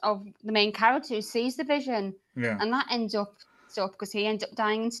interest of the main character who sees the vision. Yeah. And that ends up because he ends up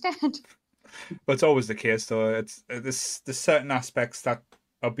dying instead. But it's always the case, though. It's there's certain aspects that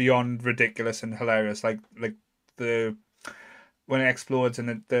are beyond ridiculous and hilarious, like the when it explodes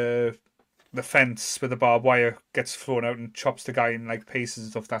and the fence with the barbed wire gets thrown out and chops the guy in like pieces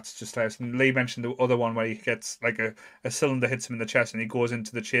and stuff. That's just hilarious. And Lee mentioned the other one where he gets like a cylinder hits him in the chest and he goes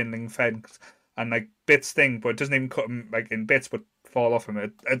into the chain link fence. And like bits thing, but it doesn't even cut him like in bits, but fall off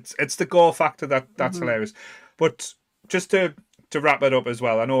him. It's the gore factor that's hilarious. But just to wrap it up as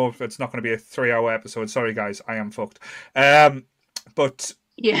well, I know it's not going to be a 3-hour episode. Sorry guys, I am fucked. But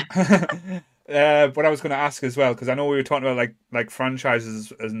yeah. What I was going to ask as well, because I know we were talking about like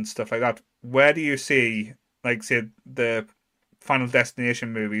franchises and stuff like that. Where do you see like say the Final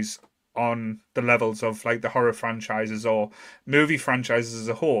Destination movies on the levels of like the horror franchises or movie franchises as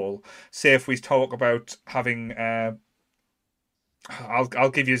a whole? Say if we talk about having I'll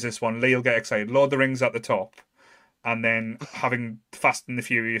give you this one, Lee will get excited, Lord of the Rings at the top and then having Fast and the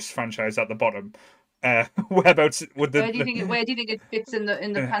Furious franchise at the bottom. Whereabouts would where do you think it fits in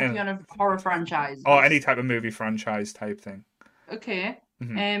the pantheon of horror franchise or any type of movie franchise type thing? Okay.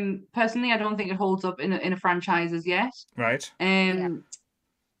 Personally I don't think it holds up in a franchise as yet, right?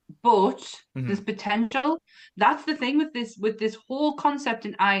 But there's potential. That's the thing with this whole concept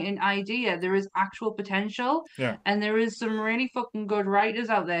and idea. There is actual potential. Yeah. And there is some really fucking good writers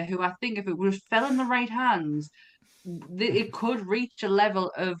out there who I think if it was fell in the right hands, it could reach a level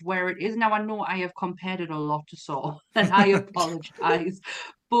of where it is now. I know I have compared it a lot to Saw, and I apologize,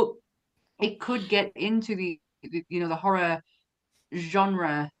 but it could get into the horror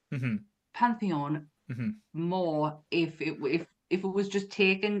genre pantheon more if it was just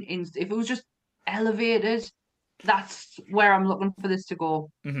taken in, if it was just elevated. That's where I'm looking for this to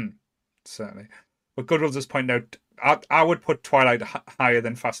go. Certainly. But Goodwill's just pointing out, I would put Twilight higher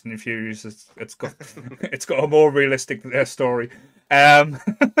than Fast and Furious. It's got it's got a more realistic story. But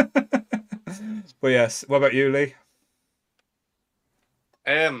yes, what about you, Lee?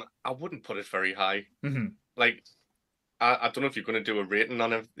 I wouldn't put it very high. Like, I don't know if you're going to do a rating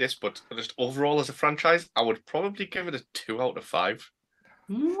on this, but just overall as a franchise, I would probably give it a 2 out of 5.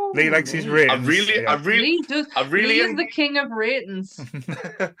 Ooh, Lee likes his ratings. Lee is the king of ratings.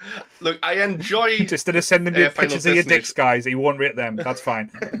 Look, I enjoy. Just to send him pictures of your dicks, guys. He won't rate them. That's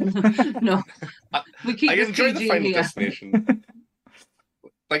fine. No, I enjoy the Final Destination.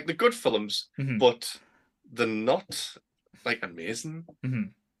 like the good films, but they're not like amazing.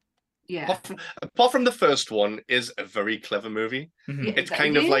 Yeah. Apart from the first one is a very clever movie. Yeah, It's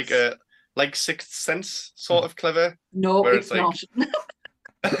kind of like Sixth Sense sort of clever. No, where it's not.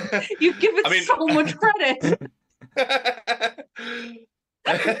 You give it so much credit.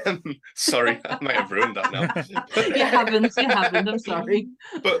 Sorry, I might have ruined that now. You haven't. I'm sorry.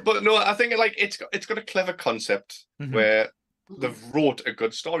 But no, I think like it's got a clever concept where they've wrote a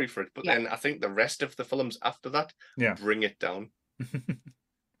good story for it. But then I think the rest of the films after that bring it down.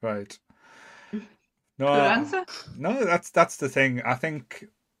 Right. No, good answer. No, that's the thing. I think,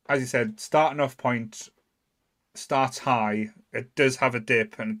 as you said, starting off point starts high. It does have a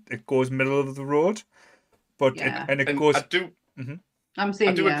dip, and it goes middle of the road. But it goes. I do. I'm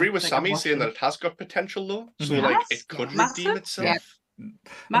saying. I do agree with Sammy saying that it has got potential though. So like it could redeem itself. Yeah.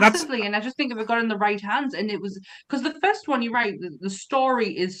 Massively, and I just think if it got in the right hands, and it was because the first one, you're right. The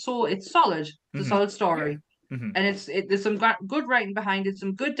story is it's solid. It's a solid story. And there's some good writing behind it,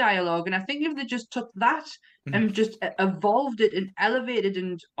 some good dialogue, and I think if they just took that and just evolved it and elevated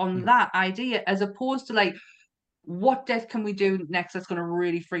and on that idea, as opposed to like, what death can we do next that's going to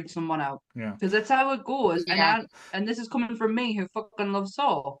really freak someone out? Yeah, because that's how it goes. And this is coming from me, who fucking loves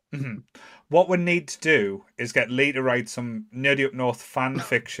Saw. What we need to do is get Lee to write some Nerdy Up North fan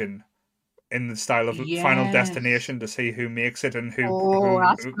fiction in the style of Final Destination to see who makes it and who.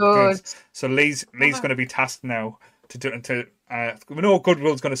 That's good. So Lee's going to be tasked now to we know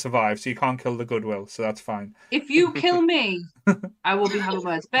Goodwill's going to survive, so you can't kill the Goodwill, so that's fine. If you kill me, I will be having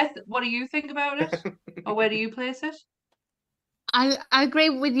words. Beth, what do you think about it, or where do you place it? I agree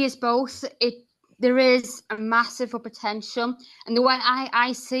with you both. There is a massive potential, and the way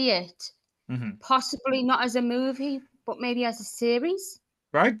I see it, possibly not as a movie, but maybe as a series.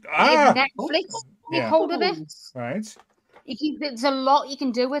 Right. If Netflix take hold of it. Right. There's a lot you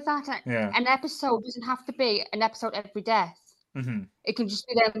can do with that. Yeah. An episode doesn't have to be an episode every death. It can just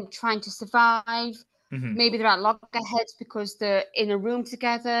be them trying to survive. Maybe they're at loggerheads because they're in a room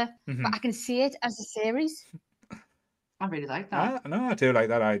together. But I can see it as a series. I really like that. No, I do like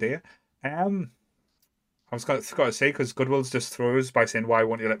that idea. I was got to say, because Goodwill's just throws by saying, "Why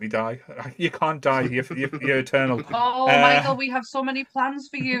won't you let me die?" You can't die. You're eternal. Oh, Michael, we have so many plans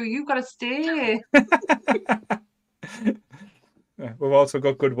for you. You've got to stay. We've also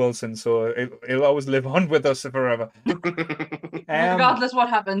got Good Wilson, so he'll always live on with us forever. Regardless what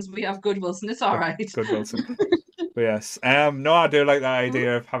happens, we have Good Wilson. It's all right. Good Wilson. But yes. No, I do like that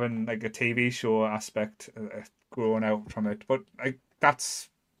idea of having like a TV show aspect growing out from it. But that's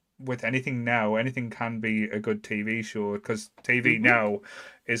with anything now. Anything can be a good TV show because TV now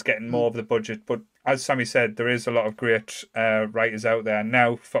is getting more of the budget. But as Sammy said, there is a lot of great writers out there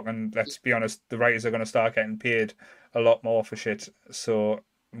now. Fucking, let's be honest, the writers are going to start getting paid a lot more for shit. So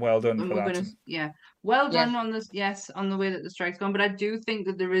well done for that. Well done on this. Yes, on the way that the strike's gone. But I do think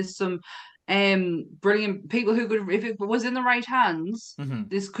that there is some brilliant people who could, if it was in the right hands,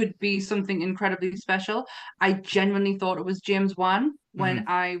 this could be something incredibly special. I genuinely thought it was James Wan when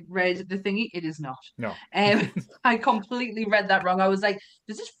I read the thingy. It is not. No. I completely read that wrong. I was like,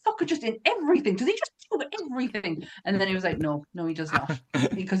 does this fucker just in everything? Does he just do everything? And then he was like, no, he does not,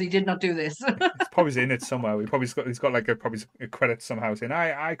 because he did not do this. He's probably in it somewhere. He's got like a credit somehow saying,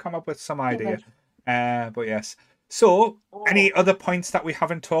 I come up with some idea. But yes. So, any other points that we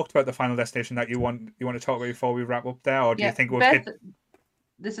haven't talked about the Final Destination that you want to talk about before we wrap up there, or do you think we've Beth,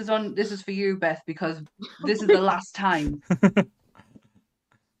 This is for you, Beth, because this is the last time, the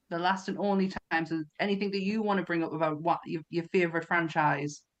last and only time. So, anything that you want to bring up about what your favorite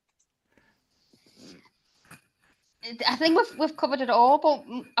franchise? I think we've covered it all, but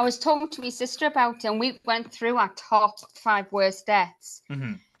I was talking to my sister about it, and we went through our top 5 worst deaths,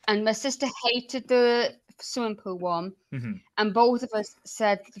 and my sister hated the swimming pool one, and both of us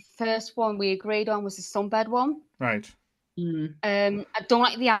said the first one we agreed on was the sunbed one. Right. I don't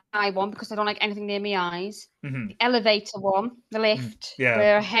like the eye one because I don't like anything near my eyes. The elevator one, the lift,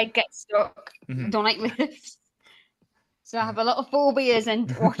 where a head gets stuck. I don't like lifts. So I have a lot of phobias, and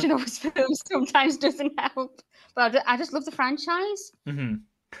watching those films sometimes doesn't help. But I just love the franchise.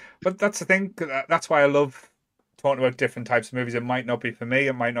 But that's the thing. That's why I love talking about different types of movies. It might not be for me.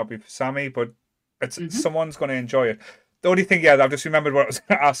 It might not be for Sammy, but someone's going to enjoy it. The only thing, I've just remembered what I was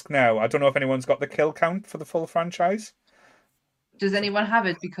going to ask now. I don't know if anyone's got the kill count for the full franchise. Does anyone have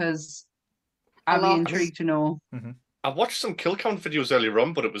it? Because I'll be intrigued to know. I watched some kill count videos earlier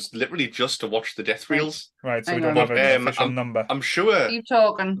on, but it was literally just to watch the death reels. Right, so we don't have an official number. I'm sure. Keep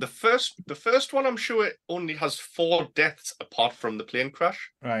talking. The first one, I'm sure, only has 4 deaths apart from the plane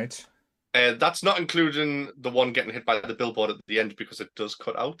crash. Right. That's not including the one getting hit by the billboard at the end because it does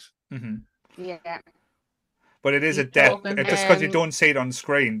cut out. Mm-hmm. Yeah. But it is a death. Just because you don't see it on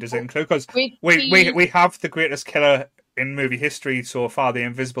screen, does it include? Because we have the greatest killer in movie history so far, the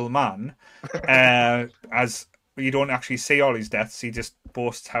Invisible Man, as you don't actually see all his deaths. He just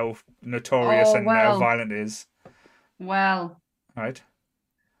boasts how notorious and violent it is. Well, right.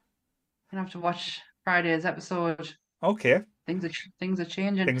 I'm gonna have to watch Friday's episode. Okay. Things are changing. Things are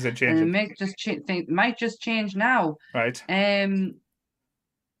changing. And it might just change now. Right.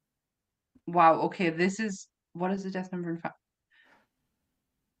 Wow. Okay. What is the death number in fact?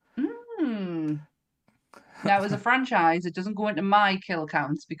 Now, as a franchise, it doesn't go into my kill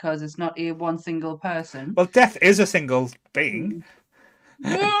counts because it's not one single person. Well, death is a single being.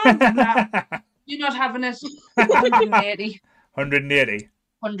 Nah, you're not having it. 180. 180.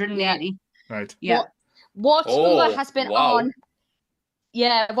 180. Right. Yeah. What number has been on?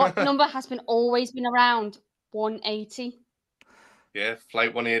 Yeah, what number has always been around? 180. Yeah,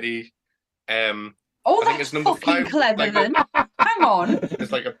 flight 180. I think it's number fucking 5. Clever then. Hang on.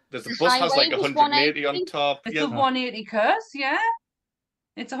 There's a bus has like 180 on top. It's a 180 curse, yeah.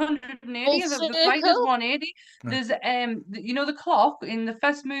 It's 180. The flight is 180. There's the clock in the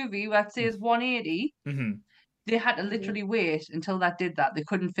first movie where it says 180. Mm-hmm. They had to literally wait until that did that. They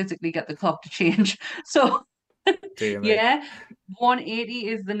couldn't physically get the clock to change. So yeah, 180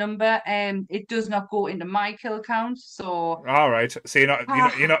 is the number. It does not go into my kill count. So all right. So you're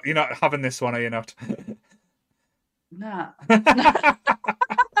not having this one, are you not? Nah.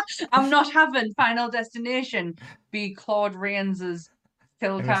 I'm not having Final Destination be Claude Rains's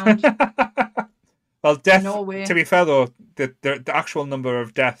kill count. Well, death. No way. To be fair though, the actual number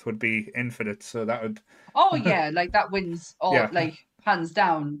of death would be infinite, so that would. Oh yeah, like that wins all like hands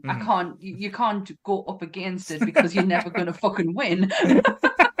down. Mm-hmm. You can't go up against it because you're never gonna fucking win.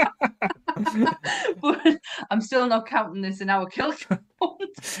 But I'm still not counting this in our kill count.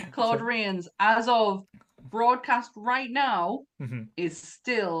 Claude Rains, as of broadcast right now, is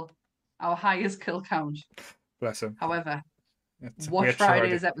still our highest kill count. Bless him. However, watch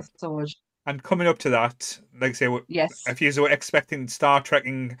Friday's episode. And coming up to that, like I say, yes, if you were expecting Star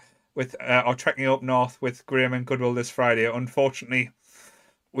Trekking with or Trekking Up North with Graham and Goodwill this Friday, unfortunately,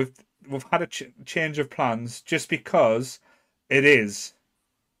 we've had a change of plans just because it is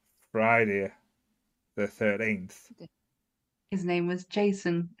Friday the 13th. His name was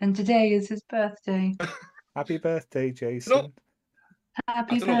Jason, and today is his birthday. Happy birthday, Jason. No.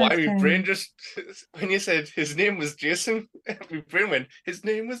 Happy birthday. I don't know why my brain just, when you said his name was Jason, my brain went, his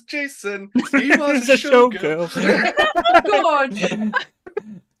name was Jason. He was a showgirl. God.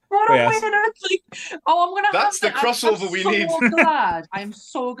 What a winner. I'm going to That's the crossover we need. I'm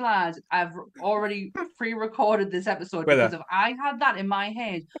so glad I've already pre-recorded this episode because if I had that in my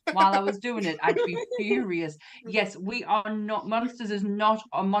head while I was doing it, I'd be furious. Yes, we are not, Monsters is not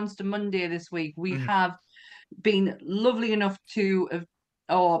a Monster Monday this week. We have been lovely enough to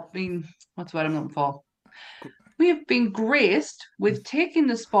what's the word I'm looking for? We have been graced with taking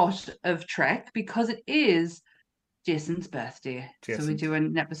the spot of Trek because it is Jason's birthday. So we're doing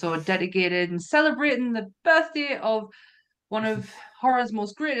an episode dedicated and celebrating the birthday of one of horror's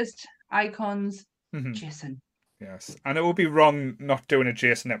most greatest icons, Jason. Yes. And it would be wrong not doing a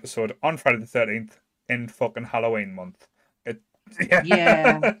Jason episode on Friday the 13th in fucking Halloween month.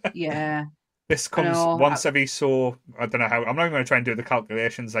 Yeah. This comes once every I don't know how. I'm not even going to try and do the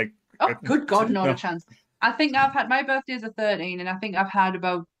calculations. Good God, not a chance. I think my birthday is the 13th, and I think I've had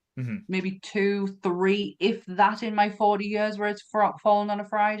about maybe 2, 3, if that, in my 40 years where it's fallen on a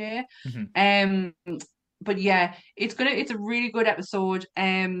Friday. But yeah, it's a really good episode.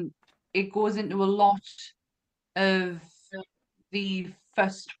 It goes into a lot of the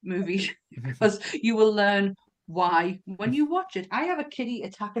first movie because you will learn why when you watch it. I have a kitty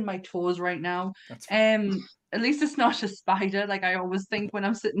attacking my toes right now. At least it's not a spider like I always think when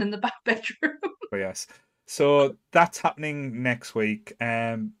I'm sitting in the back bedroom. Oh, yes. So that's happening next week.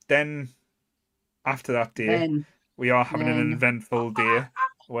 Then after that day, we are having an eventful day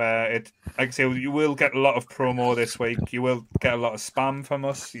where like I say, you will get a lot of promo this week. You will get a lot of spam from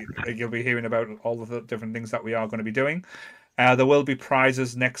us. You'll be hearing about all of the different things that we are going to be doing. There will be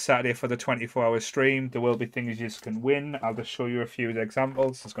prizes next Saturday for the 24-hour stream. There will be things you can win. I'll just show you a few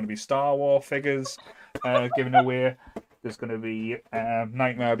examples. There's going to be Star Wars figures given away. There's going to be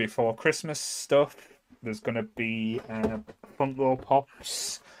Nightmare Before Christmas stuff. There's going to be Funko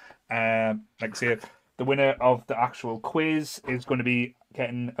Pops. Like I say, the winner of the actual quiz is going to be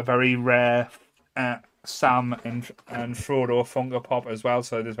getting a very rare Sam and Frodo Funko Pop as well.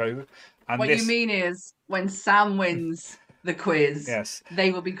 So there's very good. And what you mean is when Sam wins, the quiz, yes,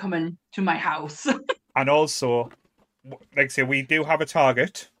 they will be coming to my house. And also, like I say, we do have a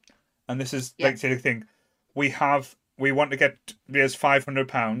target, and this is like say the thing, we want to raise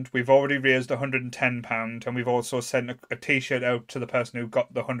 £500. We've already raised £110, and we've also sent a T-shirt out to the person who got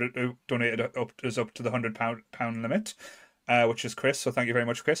who donated up to the £100 limit, which is Chris. So thank you very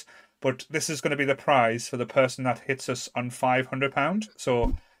much, Chris. But this is going to be the prize for the person that hits us on £500.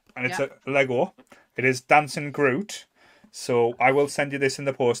 So, and it's a Lego. It is Dancing Groot. So I will send you this in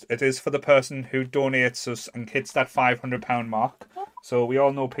the post. It is for the person who donates us and hits that £500 mark. So we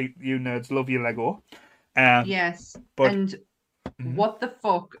all know you nerds love your Lego. Yes, and what the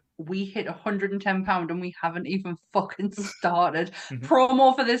fuck? We hit £110 and we haven't even fucking started.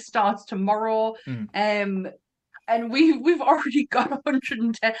 Promo for this starts tomorrow. And we've already got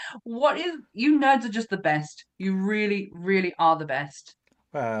 110. What is, you nerds are just the best. You really, really are the best.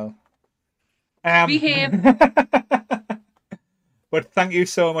 Well, behave. But thank you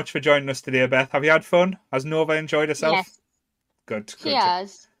so much for joining us today, Beth. Have you had fun? Has Nova enjoyed herself? Yes. Good. She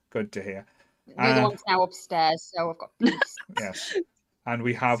has. Good to hear. The other one's now upstairs, so I've got peace. Yes. And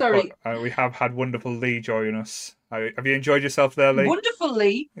we have had wonderful Lee join us. Have you enjoyed yourself there, Lee? Wonderful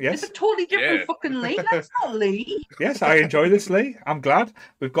Lee. Yes. It's a totally different fucking Lee. That's not Lee. Yes, I enjoy this, Lee. I'm glad.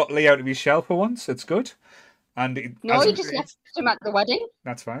 We've got Lee out of his shell for once. It's good. And you just left him at the wedding.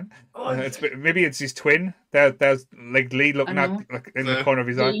 That's fine. Maybe it's his twin. There's like Lee looking at in the corner of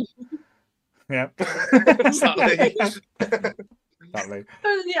his eye. Yeah. That Lee.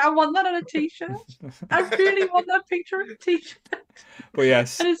 Yeah, I want that on a T-shirt. I really want that picture on a T-shirt. But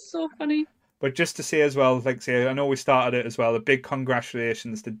yes, and it's so funny. But just to say as well, I know we started it as well. A big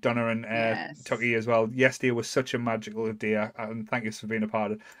congratulations to Donna and Tucky as well. Yesterday was such a magical day, and thank you for being a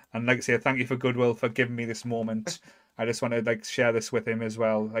part of it. And like I say, thank you for Goodwill for giving me this moment. I just want to share this with him as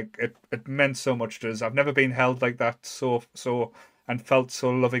well. It meant so much to us. I've never been held like that so and felt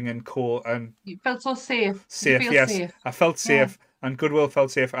so loving and cool, and you felt so safe. Safe. I felt safe. And Goodwill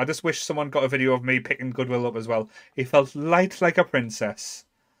felt safe. I just wish someone got a video of me picking Goodwill up as well. He felt light like a princess.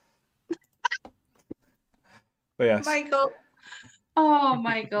 But yes. Michael. Oh,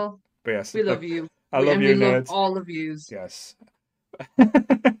 Michael. But yes. We love you. I love you, nerds. Love all of yous. Yes.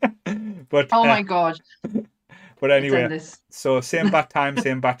 But oh my God. But anyway, so same bat time,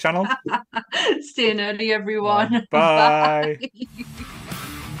 same bat channel. Stay nerdy, everyone. Bye. Bye.